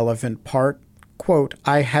stated in relevant part, quote,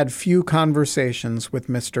 "I had few conversations with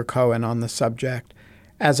Mr. Cohen on the subject.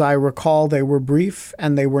 As I recall, they were brief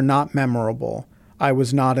and they were not memorable. I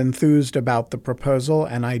was not enthused about the proposal,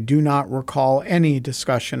 and I do not recall any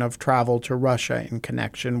discussion of travel to Russia in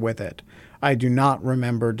connection with it. I do not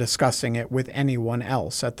remember discussing it with anyone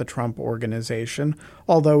else at the Trump Organization,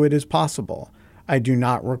 although it is possible. I do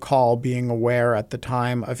not recall being aware at the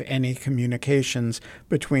time of any communications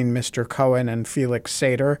between Mr. Cohen and Felix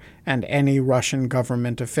Sater and any Russian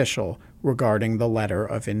government official regarding the letter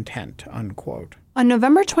of intent," unquote. On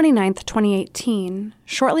November 29, 2018,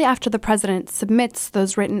 shortly after the president submits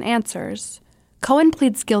those written answers, Cohen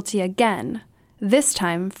pleads guilty again, this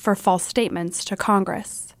time for false statements to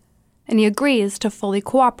Congress, and he agrees to fully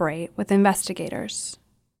cooperate with investigators.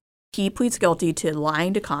 He pleads guilty to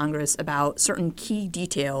lying to Congress about certain key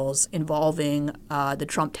details involving the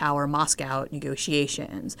Trump Tower Moscow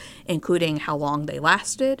negotiations, including how long they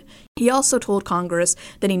lasted. He also told Congress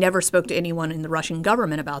that he never spoke to anyone in the Russian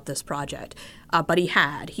government about this project, but he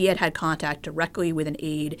had. He had contact directly with an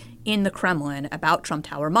aide in the Kremlin about Trump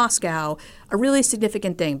Tower Moscow, a really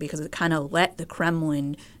significant thing because it kind of let the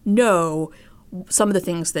Kremlin know some of the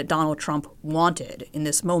things that Donald Trump wanted in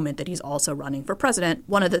this moment that he's also running for president.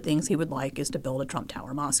 One of the things he would like is to build a Trump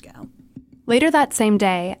Tower Moscow. Later that same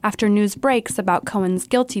day, after news breaks about Cohen's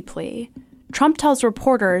guilty plea, Trump tells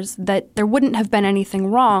reporters that there wouldn't have been anything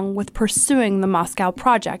wrong with pursuing the Moscow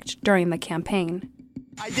project during the campaign.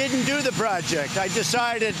 I didn't do the project. I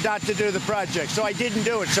decided not to do the project, so I didn't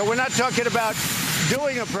do it. So we're not talking about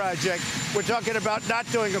doing a project. We're talking about not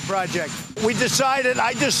doing a project.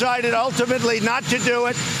 I decided ultimately not to do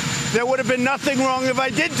it. There would have been nothing wrong if I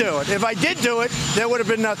did do it. If I did do it, there would have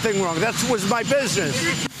been nothing wrong. That was my business.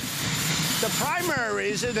 The primary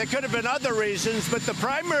reason, there could have been other reasons, but the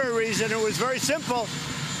primary reason, it was very simple.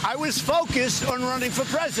 I was focused on running for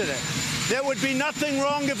president. There would be nothing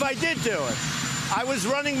wrong if I did do it. I was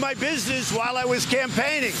running my business while I was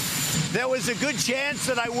campaigning. There was a good chance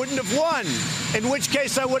that I wouldn't have won, in which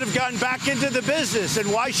case I would have gone back into the business.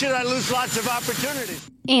 And why should I lose lots of opportunities?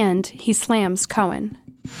 And he slams Cohen.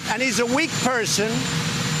 And he's a weak person.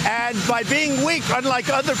 And by being weak, unlike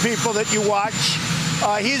other people that you watch,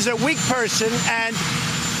 he's a weak person. And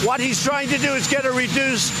what he's trying to do is get a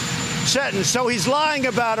reduced sentence. So he's lying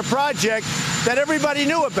about a project that everybody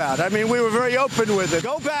knew about. I mean, we were very open with it.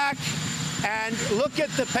 Go back and look at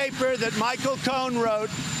the paper that Michael Cohen wrote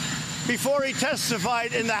before he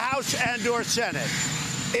testified in the House and/or Senate.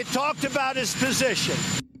 It talked about his position.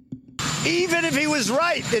 Even if he was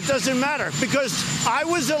right, it doesn't matter, because I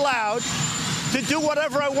was allowed to do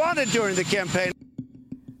whatever I wanted during the campaign.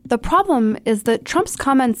 The problem is that Trump's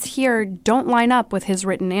comments here don't line up with his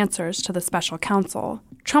written answers to the special counsel.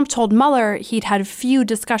 Trump told Mueller he'd had few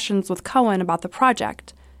discussions with Cohen about the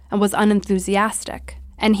project and was unenthusiastic,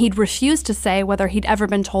 and he'd refused to say whether he'd ever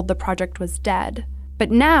been told the project was dead. But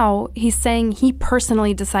now he's saying he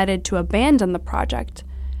personally decided to abandon the project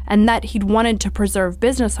and that he'd wanted to preserve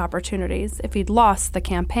business opportunities if he'd lost the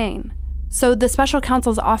campaign. So the special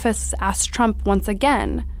counsel's office asked Trump once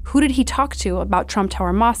again, who did he talk to about Trump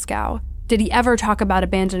Tower Moscow? Did he ever talk about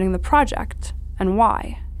abandoning the project? And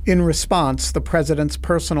why? In response, the president's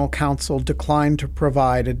personal counsel declined to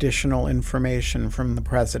provide additional information from the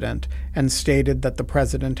president and stated that the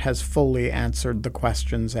president has fully answered the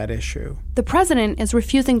questions at issue. The president is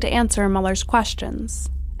refusing to answer Mueller's questions,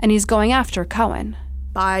 and he's going after Cohen.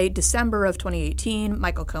 By December of 2018,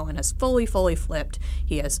 Michael Cohen has fully flipped.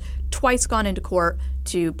 He has twice gone into court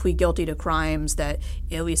to plead guilty to crimes that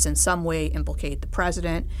at least in some way implicate the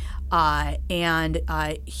president. And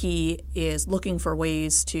he is looking for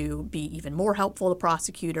ways to be even more helpful to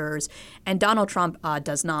prosecutors. And Donald Trump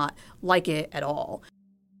does not like it at all.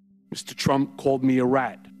 Mr. Trump called me a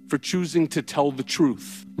rat for choosing to tell the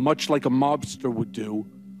truth, much like a mobster would do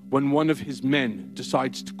when one of his men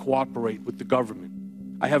decides to cooperate with the government.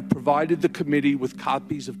 I have provided the committee with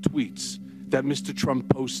copies of tweets that Mr. Trump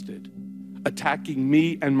posted, attacking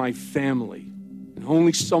me and my family. And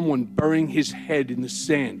only someone burying his head in the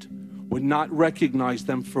sand would not recognize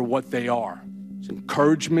them for what they are. It's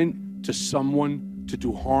encouragement to someone to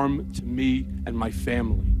do harm to me and my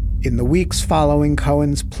family. In the weeks following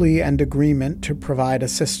Cohen's plea and agreement to provide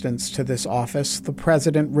assistance to this office, the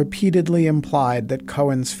president repeatedly implied that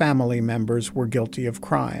Cohen's family members were guilty of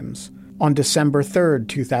crimes. On December 3,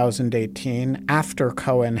 2018, after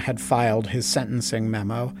Cohen had filed his sentencing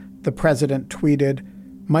memo, the president tweeted,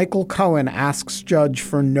 "Michael Cohen asks judge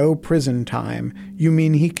for no prison time. You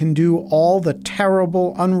mean he can do all the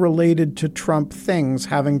terrible, unrelated to Trump things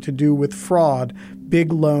having to do with fraud,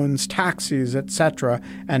 big loans, taxis, etc.,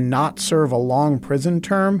 and not serve a long prison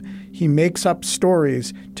term? He makes up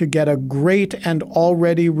stories to get a great and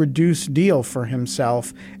already reduced deal for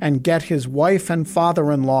himself and get his wife and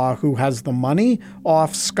father-in-law, who has the money,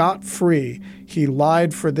 off scot-free. He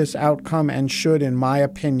lied for this outcome and should, in my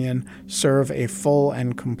opinion, serve a full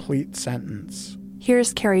and complete sentence."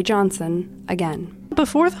 Here's Carrie Johnson again.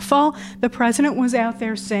 Before the fall, the president was out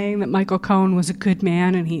there saying that Michael Cohen was a good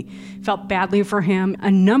man and he felt badly for him. A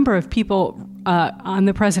number of people on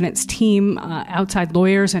the president's team, outside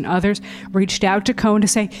lawyers and others, reached out to Cohen to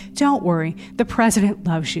say, "Don't worry, the president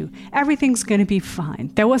loves you. Everything's going to be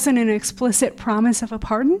fine." There wasn't an explicit promise of a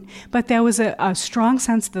pardon, but there was a strong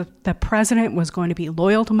sense that the president was going to be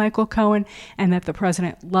loyal to Michael Cohen and that the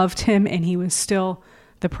president loved him and he was still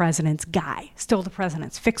the president's guy, still the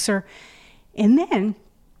president's fixer. And then,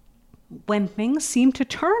 when things seemed to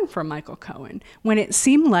turn for Michael Cohen, when it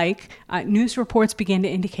seemed like news reports began to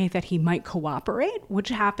indicate that he might cooperate, which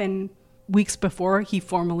happened weeks before he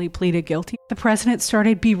formally pleaded guilty, the president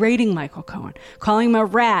started berating Michael Cohen, calling him a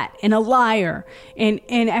rat and a liar, and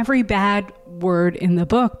every bad word in the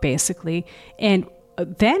book, basically, and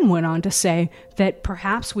then went on to say that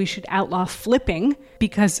perhaps we should outlaw flipping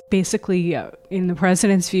because basically, in the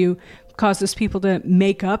president's view, causes people to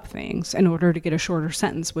make up things in order to get a shorter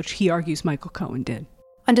sentence, which he argues Michael Cohen did.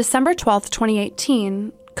 On December 12,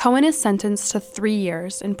 2018, Cohen is sentenced to 3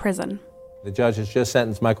 years in prison. The judge has just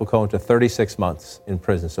sentenced Michael Cohen to 36 months in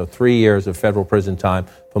prison, so 3 years of federal prison time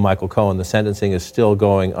for Michael Cohen. The sentencing is still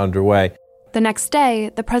going underway. The next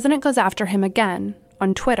day, the president goes after him again,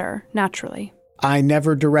 on Twitter, naturally. "I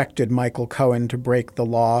never directed Michael Cohen to break the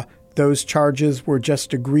law. Those charges were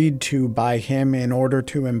just agreed to by him in order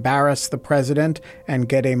to embarrass the president and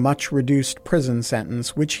get a much reduced prison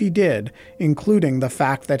sentence, which he did, including the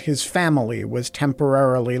fact that his family was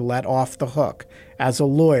temporarily let off the hook. As a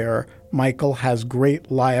lawyer, Michael has great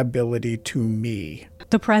liability to me."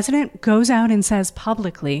 The president goes out and says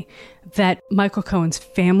publicly that Michael Cohen's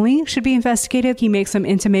family should be investigated. He makes some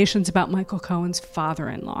intimations about Michael Cohen's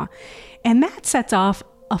father-in-law. And that sets off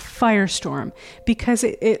a firestorm because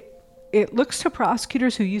it looks to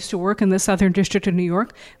prosecutors who used to work in the Southern District of New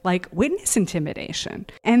York like witness intimidation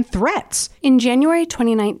and threats. In January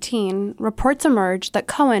 2019, reports emerged that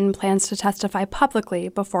Cohen plans to testify publicly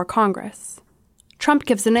before Congress. Trump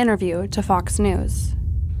gives an interview to Fox News.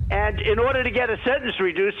 And in order to get a sentence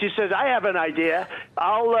reduced, he says, "I have an idea.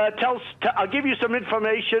 I'll give you some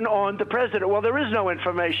information on the president." Well, there is no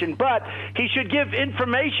information, but he should give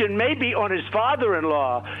information maybe on his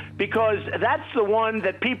father-in-law, because that's the one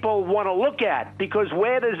that people want to look at, because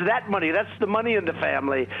where does that money? That's the money in the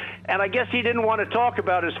family. And I guess he didn't want to talk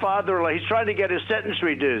about his father-in-law. He's trying to get his sentence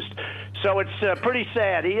reduced. So it's pretty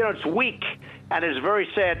sad. It's weak, and it's very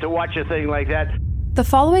sad to watch a thing like that. The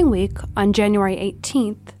following week, on January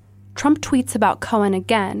 18th, Trump tweets about Cohen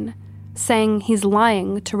again, saying he's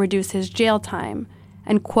lying to reduce his jail time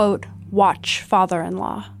and, quote, "watch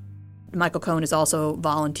father-in-law." Michael Cohen is also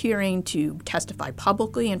volunteering to testify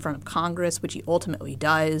publicly in front of Congress, which he ultimately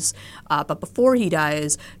does. But before he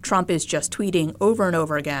does, Trump is just tweeting over and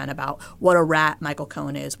over again about what a rat Michael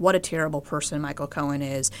Cohen is, what a terrible person Michael Cohen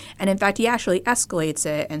is. And in fact, he actually escalates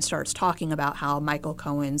it and starts talking about how Michael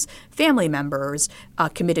Cohen's family members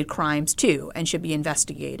committed crimes too and should be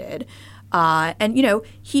investigated. And,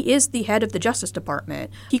 he is the head of the Justice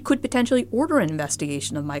Department. He could potentially order an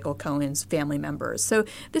investigation of Michael Cohen's family members. So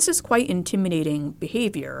this is quite intimidating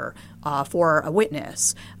behavior for a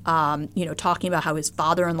witness, talking about how his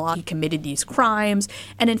father-in-law committed these crimes.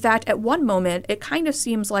 And in fact, at one moment, it kind of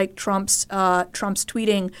seems like Trump's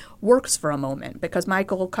tweeting works for a moment because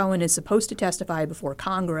Michael Cohen is supposed to testify before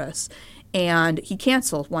Congress. And he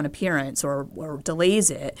cancels one appearance or delays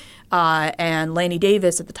it. And Lanny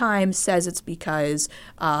Davis at the time says it's because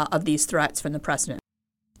of these threats from the president.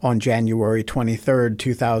 On January 23,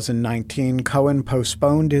 2019, Cohen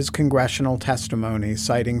postponed his congressional testimony,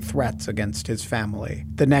 citing threats against his family.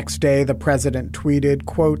 The next day, the president tweeted,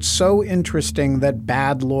 quote, "So interesting that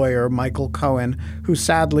bad lawyer Michael Cohen, who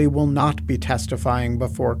sadly will not be testifying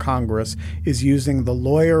before Congress, is using the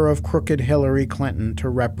lawyer of crooked Hillary Clinton to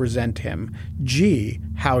represent him. Gee,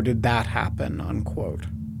 how did that happen?" unquote.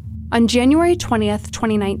 On January 20th,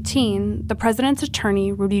 2019, the president's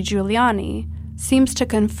attorney, Rudy Giuliani, seems to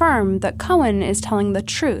confirm that Cohen is telling the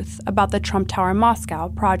truth about the Trump Tower Moscow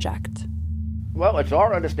project. Well, it's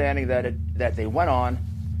our understanding that they went on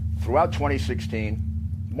throughout 2016.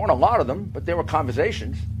 Weren't a lot of them, but there were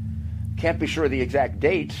conversations. Can't be sure of the exact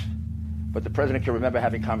dates, but the president can remember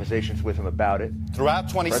having conversations with him about it. Throughout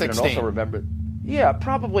 2016? The president also remembered, yeah,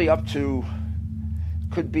 probably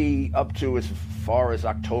could be up to as far as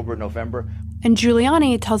October, November. And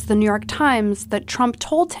Giuliani tells the New York Times that Trump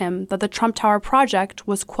told him that the Trump Tower project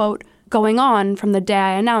was, quote, going on from the day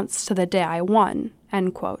I announced to the day I won,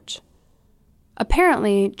 end quote.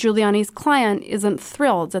 Apparently, Giuliani's client isn't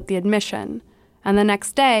thrilled at the admission, and the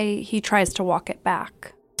next day he tries to walk it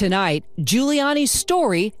back. Tonight, Giuliani's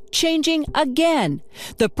story changing again.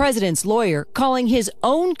 The president's lawyer calling his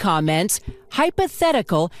own comments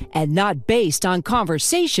hypothetical and not based on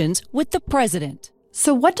conversations with the president.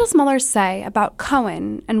 So what does Mueller say about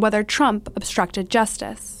Cohen and whether Trump obstructed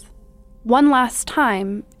justice? One last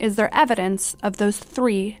time, is there evidence of those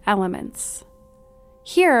three elements?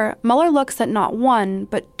 Here, Mueller looks at not one,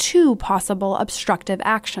 but two possible obstructive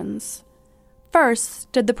actions. First,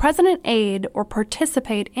 did the president aid or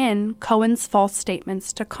participate in Cohen's false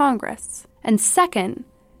statements to Congress? And second,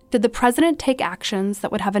 did the president take actions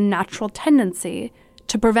that would have a natural tendency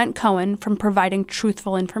to prevent Cohen from providing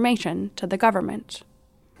truthful information to the government?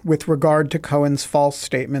 With regard to Cohen's false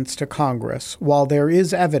statements to Congress, while there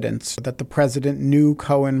is evidence that the president knew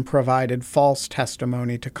Cohen provided false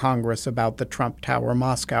testimony to Congress about the Trump Tower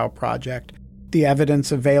Moscow project, the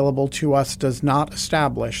evidence available to us does not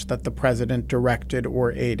establish that the president directed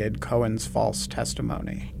or aided Cohen's false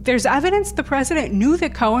testimony. There's evidence the president knew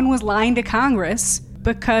that Cohen was lying to Congress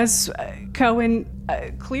because Cohen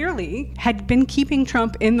clearly had been keeping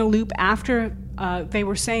Trump in the loop after they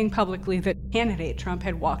were saying publicly that candidate Trump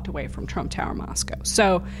had walked away from Trump Tower Moscow.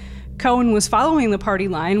 So Cohen was following the party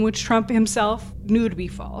line, which Trump himself knew to be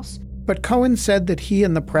false. But Cohen said that he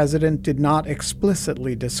and the president did not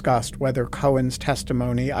explicitly discuss whether Cohen's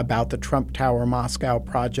testimony about the Trump Tower Moscow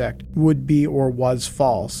project would be or was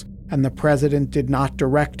false, and the president did not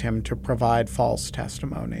direct him to provide false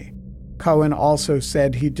testimony. Cohen also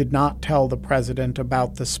said he did not tell the president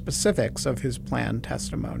about the specifics of his planned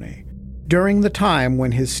testimony. During the time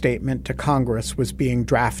when his statement to Congress was being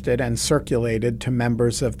drafted and circulated to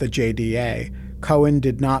members of the JDA, Cohen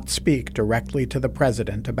did not speak directly to the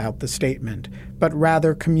president about the statement, but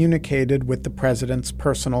rather communicated with the president's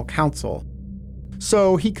personal counsel.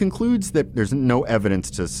 So he concludes that there's no evidence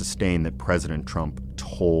to sustain that President Trump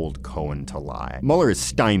told Cohen to lie. Mueller is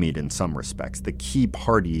stymied in some respects. The key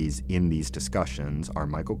parties in these discussions are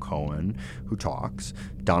Michael Cohen, who talks,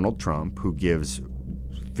 Donald Trump, who gives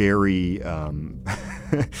very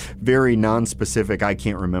nonspecific, I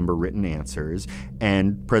can't remember written answers,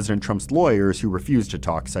 and President Trump's lawyers who refuse to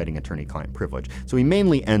talk, citing attorney-client privilege. So he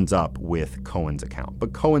mainly ends up with Cohen's account.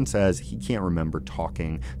 But Cohen says he can't remember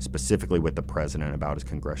talking specifically with the president about his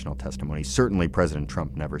congressional testimony. Certainly President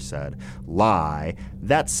Trump never said lie.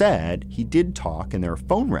 That said, he did talk, and there are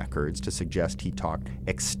phone records to suggest he talked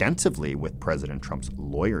extensively with President Trump's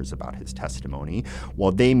lawyers about his testimony.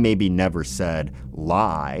 While they maybe never said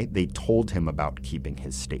lie, they told him about keeping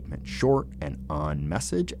his statement short and on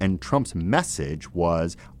message, and Trump's message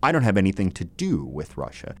was, I don't have anything to do with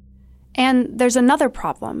Russia. And there's another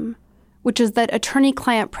problem. which is that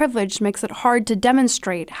attorney-client privilege makes it hard to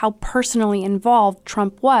demonstrate how personally involved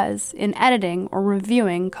Trump was in editing or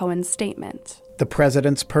reviewing Cohen's statement. The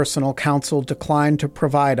president's personal counsel declined to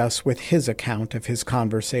provide us with his account of his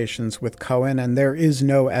conversations with Cohen, and there is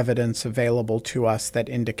no evidence available to us that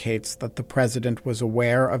indicates that the president was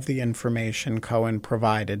aware of the information Cohen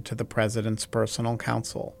provided to the president's personal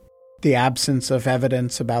counsel. The absence of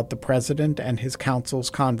evidence about the president and his counsel's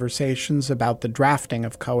conversations about the drafting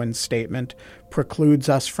of Cohen's statement precludes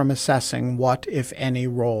us from assessing what, if any,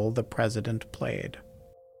 role the president played.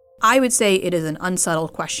 I would say it is an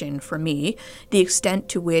unsettled question for me, the extent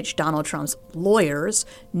to which Donald Trump's lawyers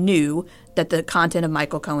knew that the content of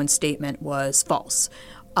Michael Cohen's statement was false.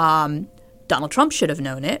 Donald Trump should have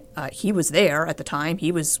known it. He was there at the time.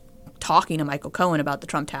 He was talking to Michael Cohen about the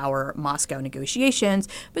Trump Tower Moscow negotiations,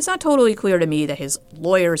 but it's not totally clear to me that his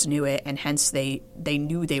lawyers knew it, and hence they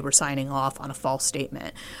knew they were signing off on a false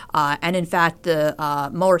statement. And in fact, the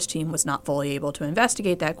Mueller's team was not fully able to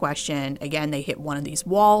investigate that question. Again, they hit one of these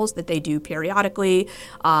walls that they do periodically,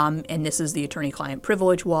 and this is the attorney-client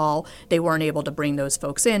privilege wall. They weren't able to bring those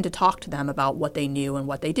folks in to talk to them about what they knew and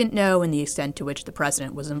what they didn't know, and the extent to which the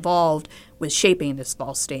president was involved with shaping this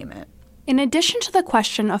false statement. In addition to the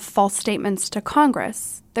question of false statements to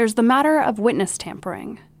Congress, there's the matter of witness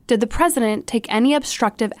tampering. Did the president take any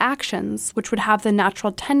obstructive actions which would have the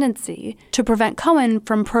natural tendency to prevent Cohen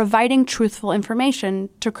from providing truthful information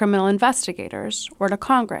to criminal investigators or to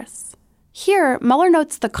Congress? Here, Mueller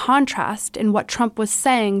notes the contrast in what Trump was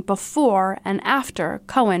saying before and after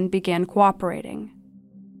Cohen began cooperating.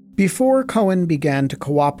 Before Cohen began to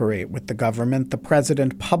cooperate with the government, the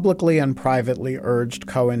president publicly and privately urged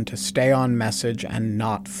Cohen to stay on message and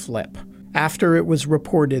not flip. After it was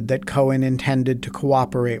reported that Cohen intended to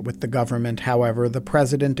cooperate with the government, however, the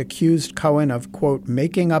president accused Cohen of, quote,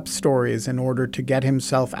 making up stories in order to get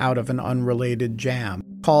himself out of an unrelated jam,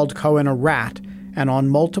 called Cohen a rat, and on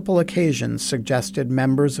multiple occasions suggested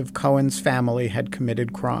members of Cohen's family had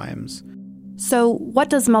committed crimes. So what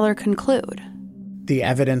does Mueller conclude? The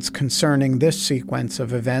evidence concerning this sequence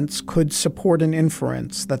of events could support an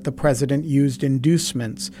inference that the president used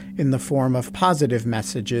inducements in the form of positive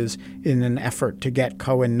messages in an effort to get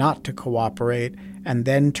Cohen not to cooperate, and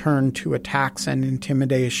then turned to attacks and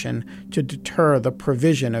intimidation to deter the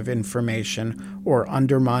provision of information or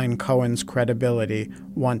undermine Cohen's credibility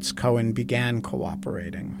once Cohen began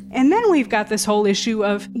cooperating. And then we've got this whole issue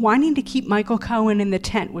of wanting to keep Michael Cohen in the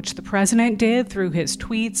tent, which the president did through his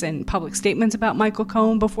tweets and public statements about Michael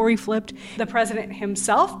Cohen before he flipped. The president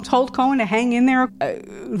himself told Cohen to hang in there.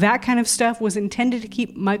 That kind of stuff was intended to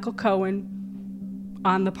keep Michael Cohen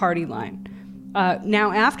on the party line.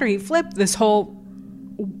 Now, after he flipped, this whole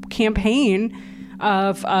campaign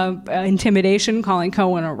of intimidation, calling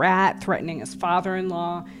Cohen a rat, threatening his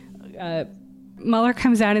father-in-law, Mueller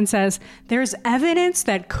comes out and says, there's evidence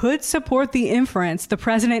that could support the inference the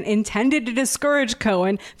president intended to discourage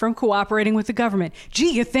Cohen from cooperating with the government.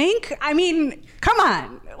 Gee, you think? I mean, come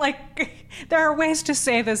on. There are ways to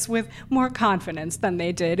say this with more confidence than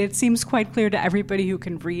they did. It seems quite clear to everybody who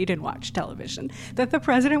can read and watch television that the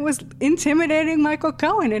president was intimidating Michael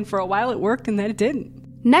Cohen, and for a while it worked and then it didn't.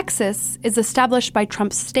 Nexus is established by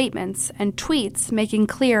Trump's statements and tweets making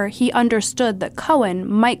clear he understood that Cohen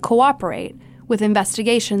might cooperate with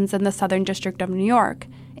investigations in the Southern District of New York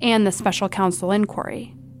and the special counsel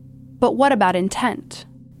inquiry. But what about intent?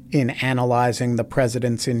 In analyzing the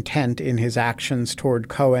president's intent in his actions toward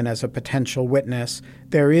Cohen as a potential witness,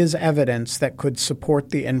 there is evidence that could support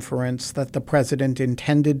the inference that the president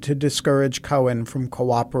intended to discourage Cohen from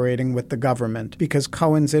cooperating with the government because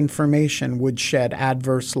Cohen's information would shed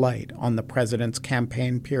adverse light on the president's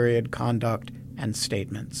campaign period conduct and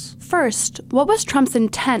statements. First, what was Trump's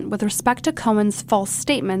intent with respect to Cohen's false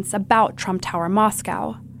statements about Trump Tower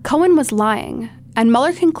Moscow? Cohen was lying, and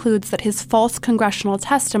Mueller concludes that his false congressional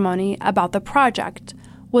testimony about the project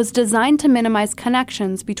was designed to minimize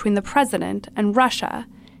connections between the president and Russia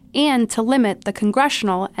and to limit the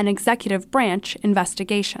congressional and executive branch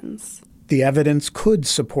investigations. The evidence could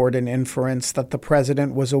support an inference that the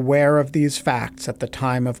president was aware of these facts at the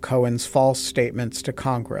time of Cohen's false statements to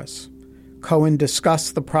Congress. Cohen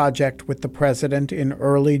discussed the project with the president in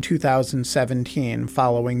early 2017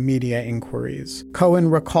 following media inquiries. Cohen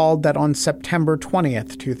recalled that on September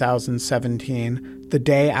 20th, 2017, the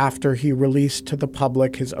day after he released to the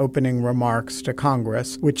public his opening remarks to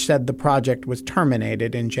Congress, which said the project was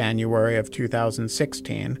terminated in January of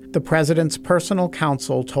 2016, the president's personal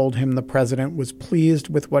counsel told him the president was pleased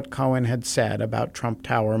with what Cohen had said about Trump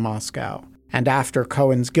Tower Moscow. And after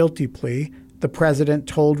Cohen's guilty plea, the president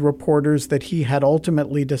told reporters that he had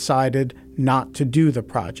ultimately decided not to do the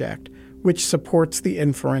project, which supports the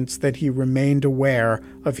inference that he remained aware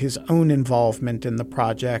of his own involvement in the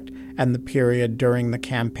project and the period during the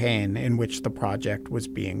campaign in which the project was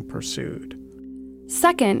being pursued.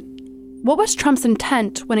 Second, what was Trump's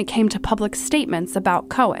intent when it came to public statements about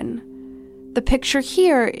Cohen? The picture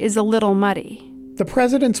here is a little muddy. The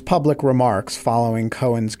president's public remarks following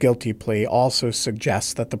Cohen's guilty plea also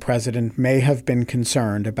suggest that the president may have been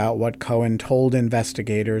concerned about what Cohen told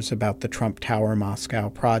investigators about the Trump Tower Moscow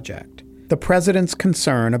project. The president's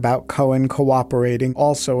concern about Cohen cooperating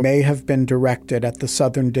also may have been directed at the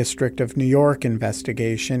Southern District of New York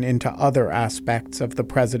investigation into other aspects of the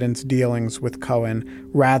president's dealings with Cohen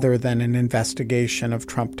rather than an investigation of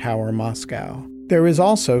Trump Tower Moscow. There is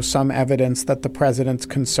also some evidence that the president's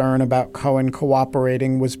concern about Cohen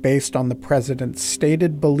cooperating was based on the president's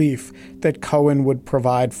stated belief that Cohen would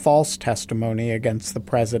provide false testimony against the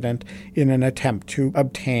president in an attempt to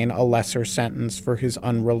obtain a lesser sentence for his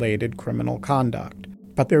unrelated criminal conduct.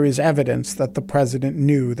 But there is evidence that the president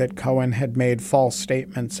knew that Cohen had made false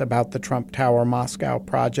statements about the Trump Tower Moscow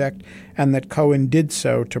project and that Cohen did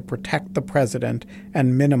so to protect the president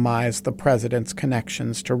and minimize the president's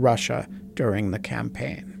connections to Russia during the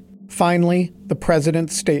campaign. Finally, the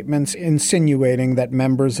president's statements insinuating that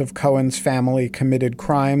members of Cohen's family committed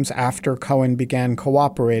crimes after Cohen began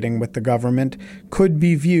cooperating with the government could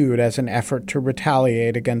be viewed as an effort to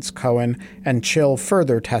retaliate against Cohen and chill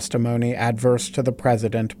further testimony adverse to the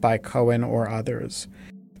president by Cohen or others.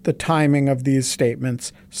 The timing of these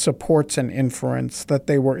statements supports an inference that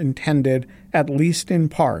they were intended, at least in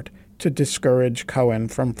part, to discourage Cohen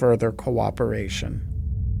from further cooperation.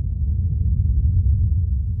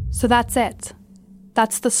 So that's it.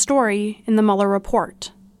 That's the story in the Mueller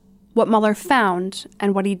report. What Mueller found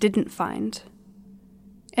and what he didn't find.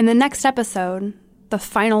 In the next episode, the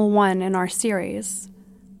final one in our series,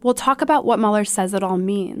 we'll talk about what Mueller says it all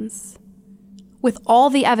means. With all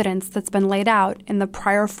the evidence that's been laid out in the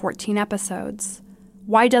prior 14 episodes,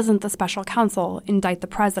 why doesn't the special counsel indict the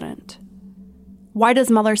president? Why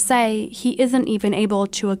does Mueller say he isn't even able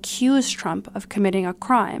to accuse Trump of committing a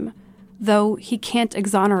crime, though he can't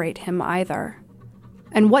exonerate him either?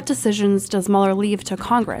 And what decisions does Mueller leave to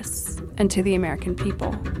Congress and to the American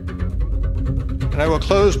people? And I will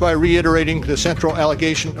close by reiterating the central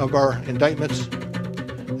allegation of our indictments,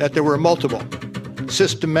 that there were multiple,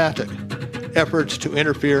 systematic efforts to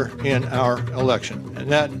interfere in our election.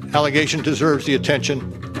 And that allegation deserves the attention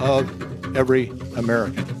of every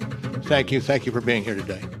American. Thank you. Thank you for being here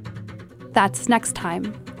today. That's next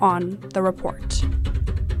time on The Report.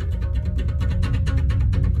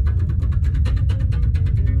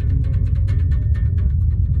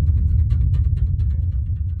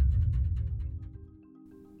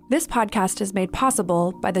 This podcast is made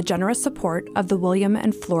possible by the generous support of the William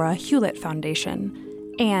and Flora Hewlett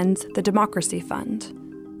Foundation and the Democracy Fund,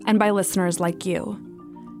 and by listeners like you.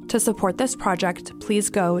 To support this project, please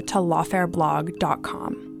go to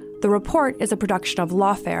lawfareblog.com. The Report is a production of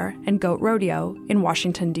Lawfare and Goat Rodeo in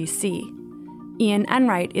Washington, D.C. Ian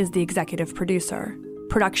Enright is the executive producer.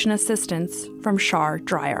 Production assistance from Shar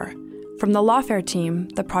Dreyer. From the Lawfare team,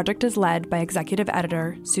 the project is led by executive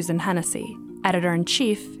editor Susan Hennessy.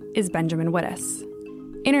 Editor-in-chief is Benjamin Wittes.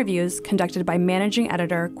 Interviews conducted by managing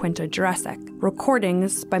editor Quinta Jurecic.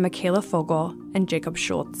 Recordings by Michaela Fogel and Jacob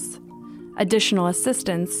Schultz. Additional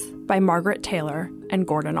assistance by Margaret Taylor and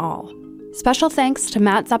Gordon All. Special thanks to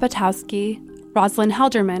Matt Zapatowski, Rosalind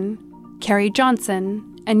Helderman, Carrie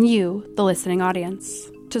Johnson, and you, the listening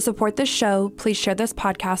audience. To support this show, please share this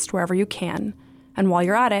podcast wherever you can. And while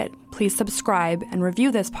you're at it, please subscribe and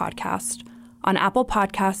review this podcast on Apple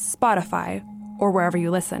Podcasts, Spotify, or wherever you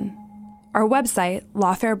listen. Our website,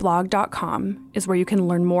 lawfareblog.com, is where you can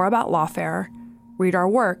learn more about Lawfare, read our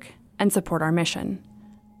work, and support our mission.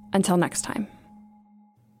 Until next time.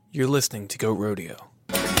 You're listening to Goat Rodeo.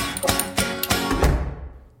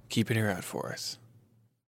 Keep an ear out for us.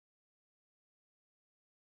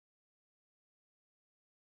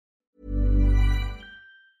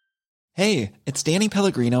 Hey, it's Danny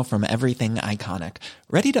Pellegrino from Everything Iconic.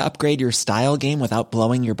 Ready to upgrade your style game without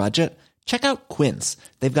blowing your budget? Check out Quince.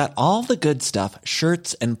 They've got all the good stuff,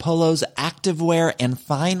 shirts and polos, activewear, and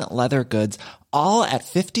fine leather goods, all at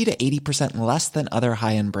 50 to 80% less than other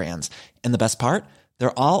high-end brands. And the best part?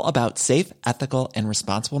 They're all about safe, ethical, and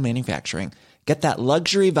responsible manufacturing. Get that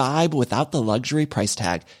luxury vibe without the luxury price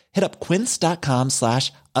tag. Hit up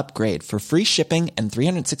quince.com/upgrade for free shipping and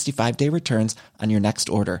 365-day returns on your next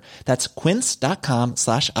order. That's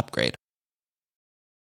quince.com/upgrade.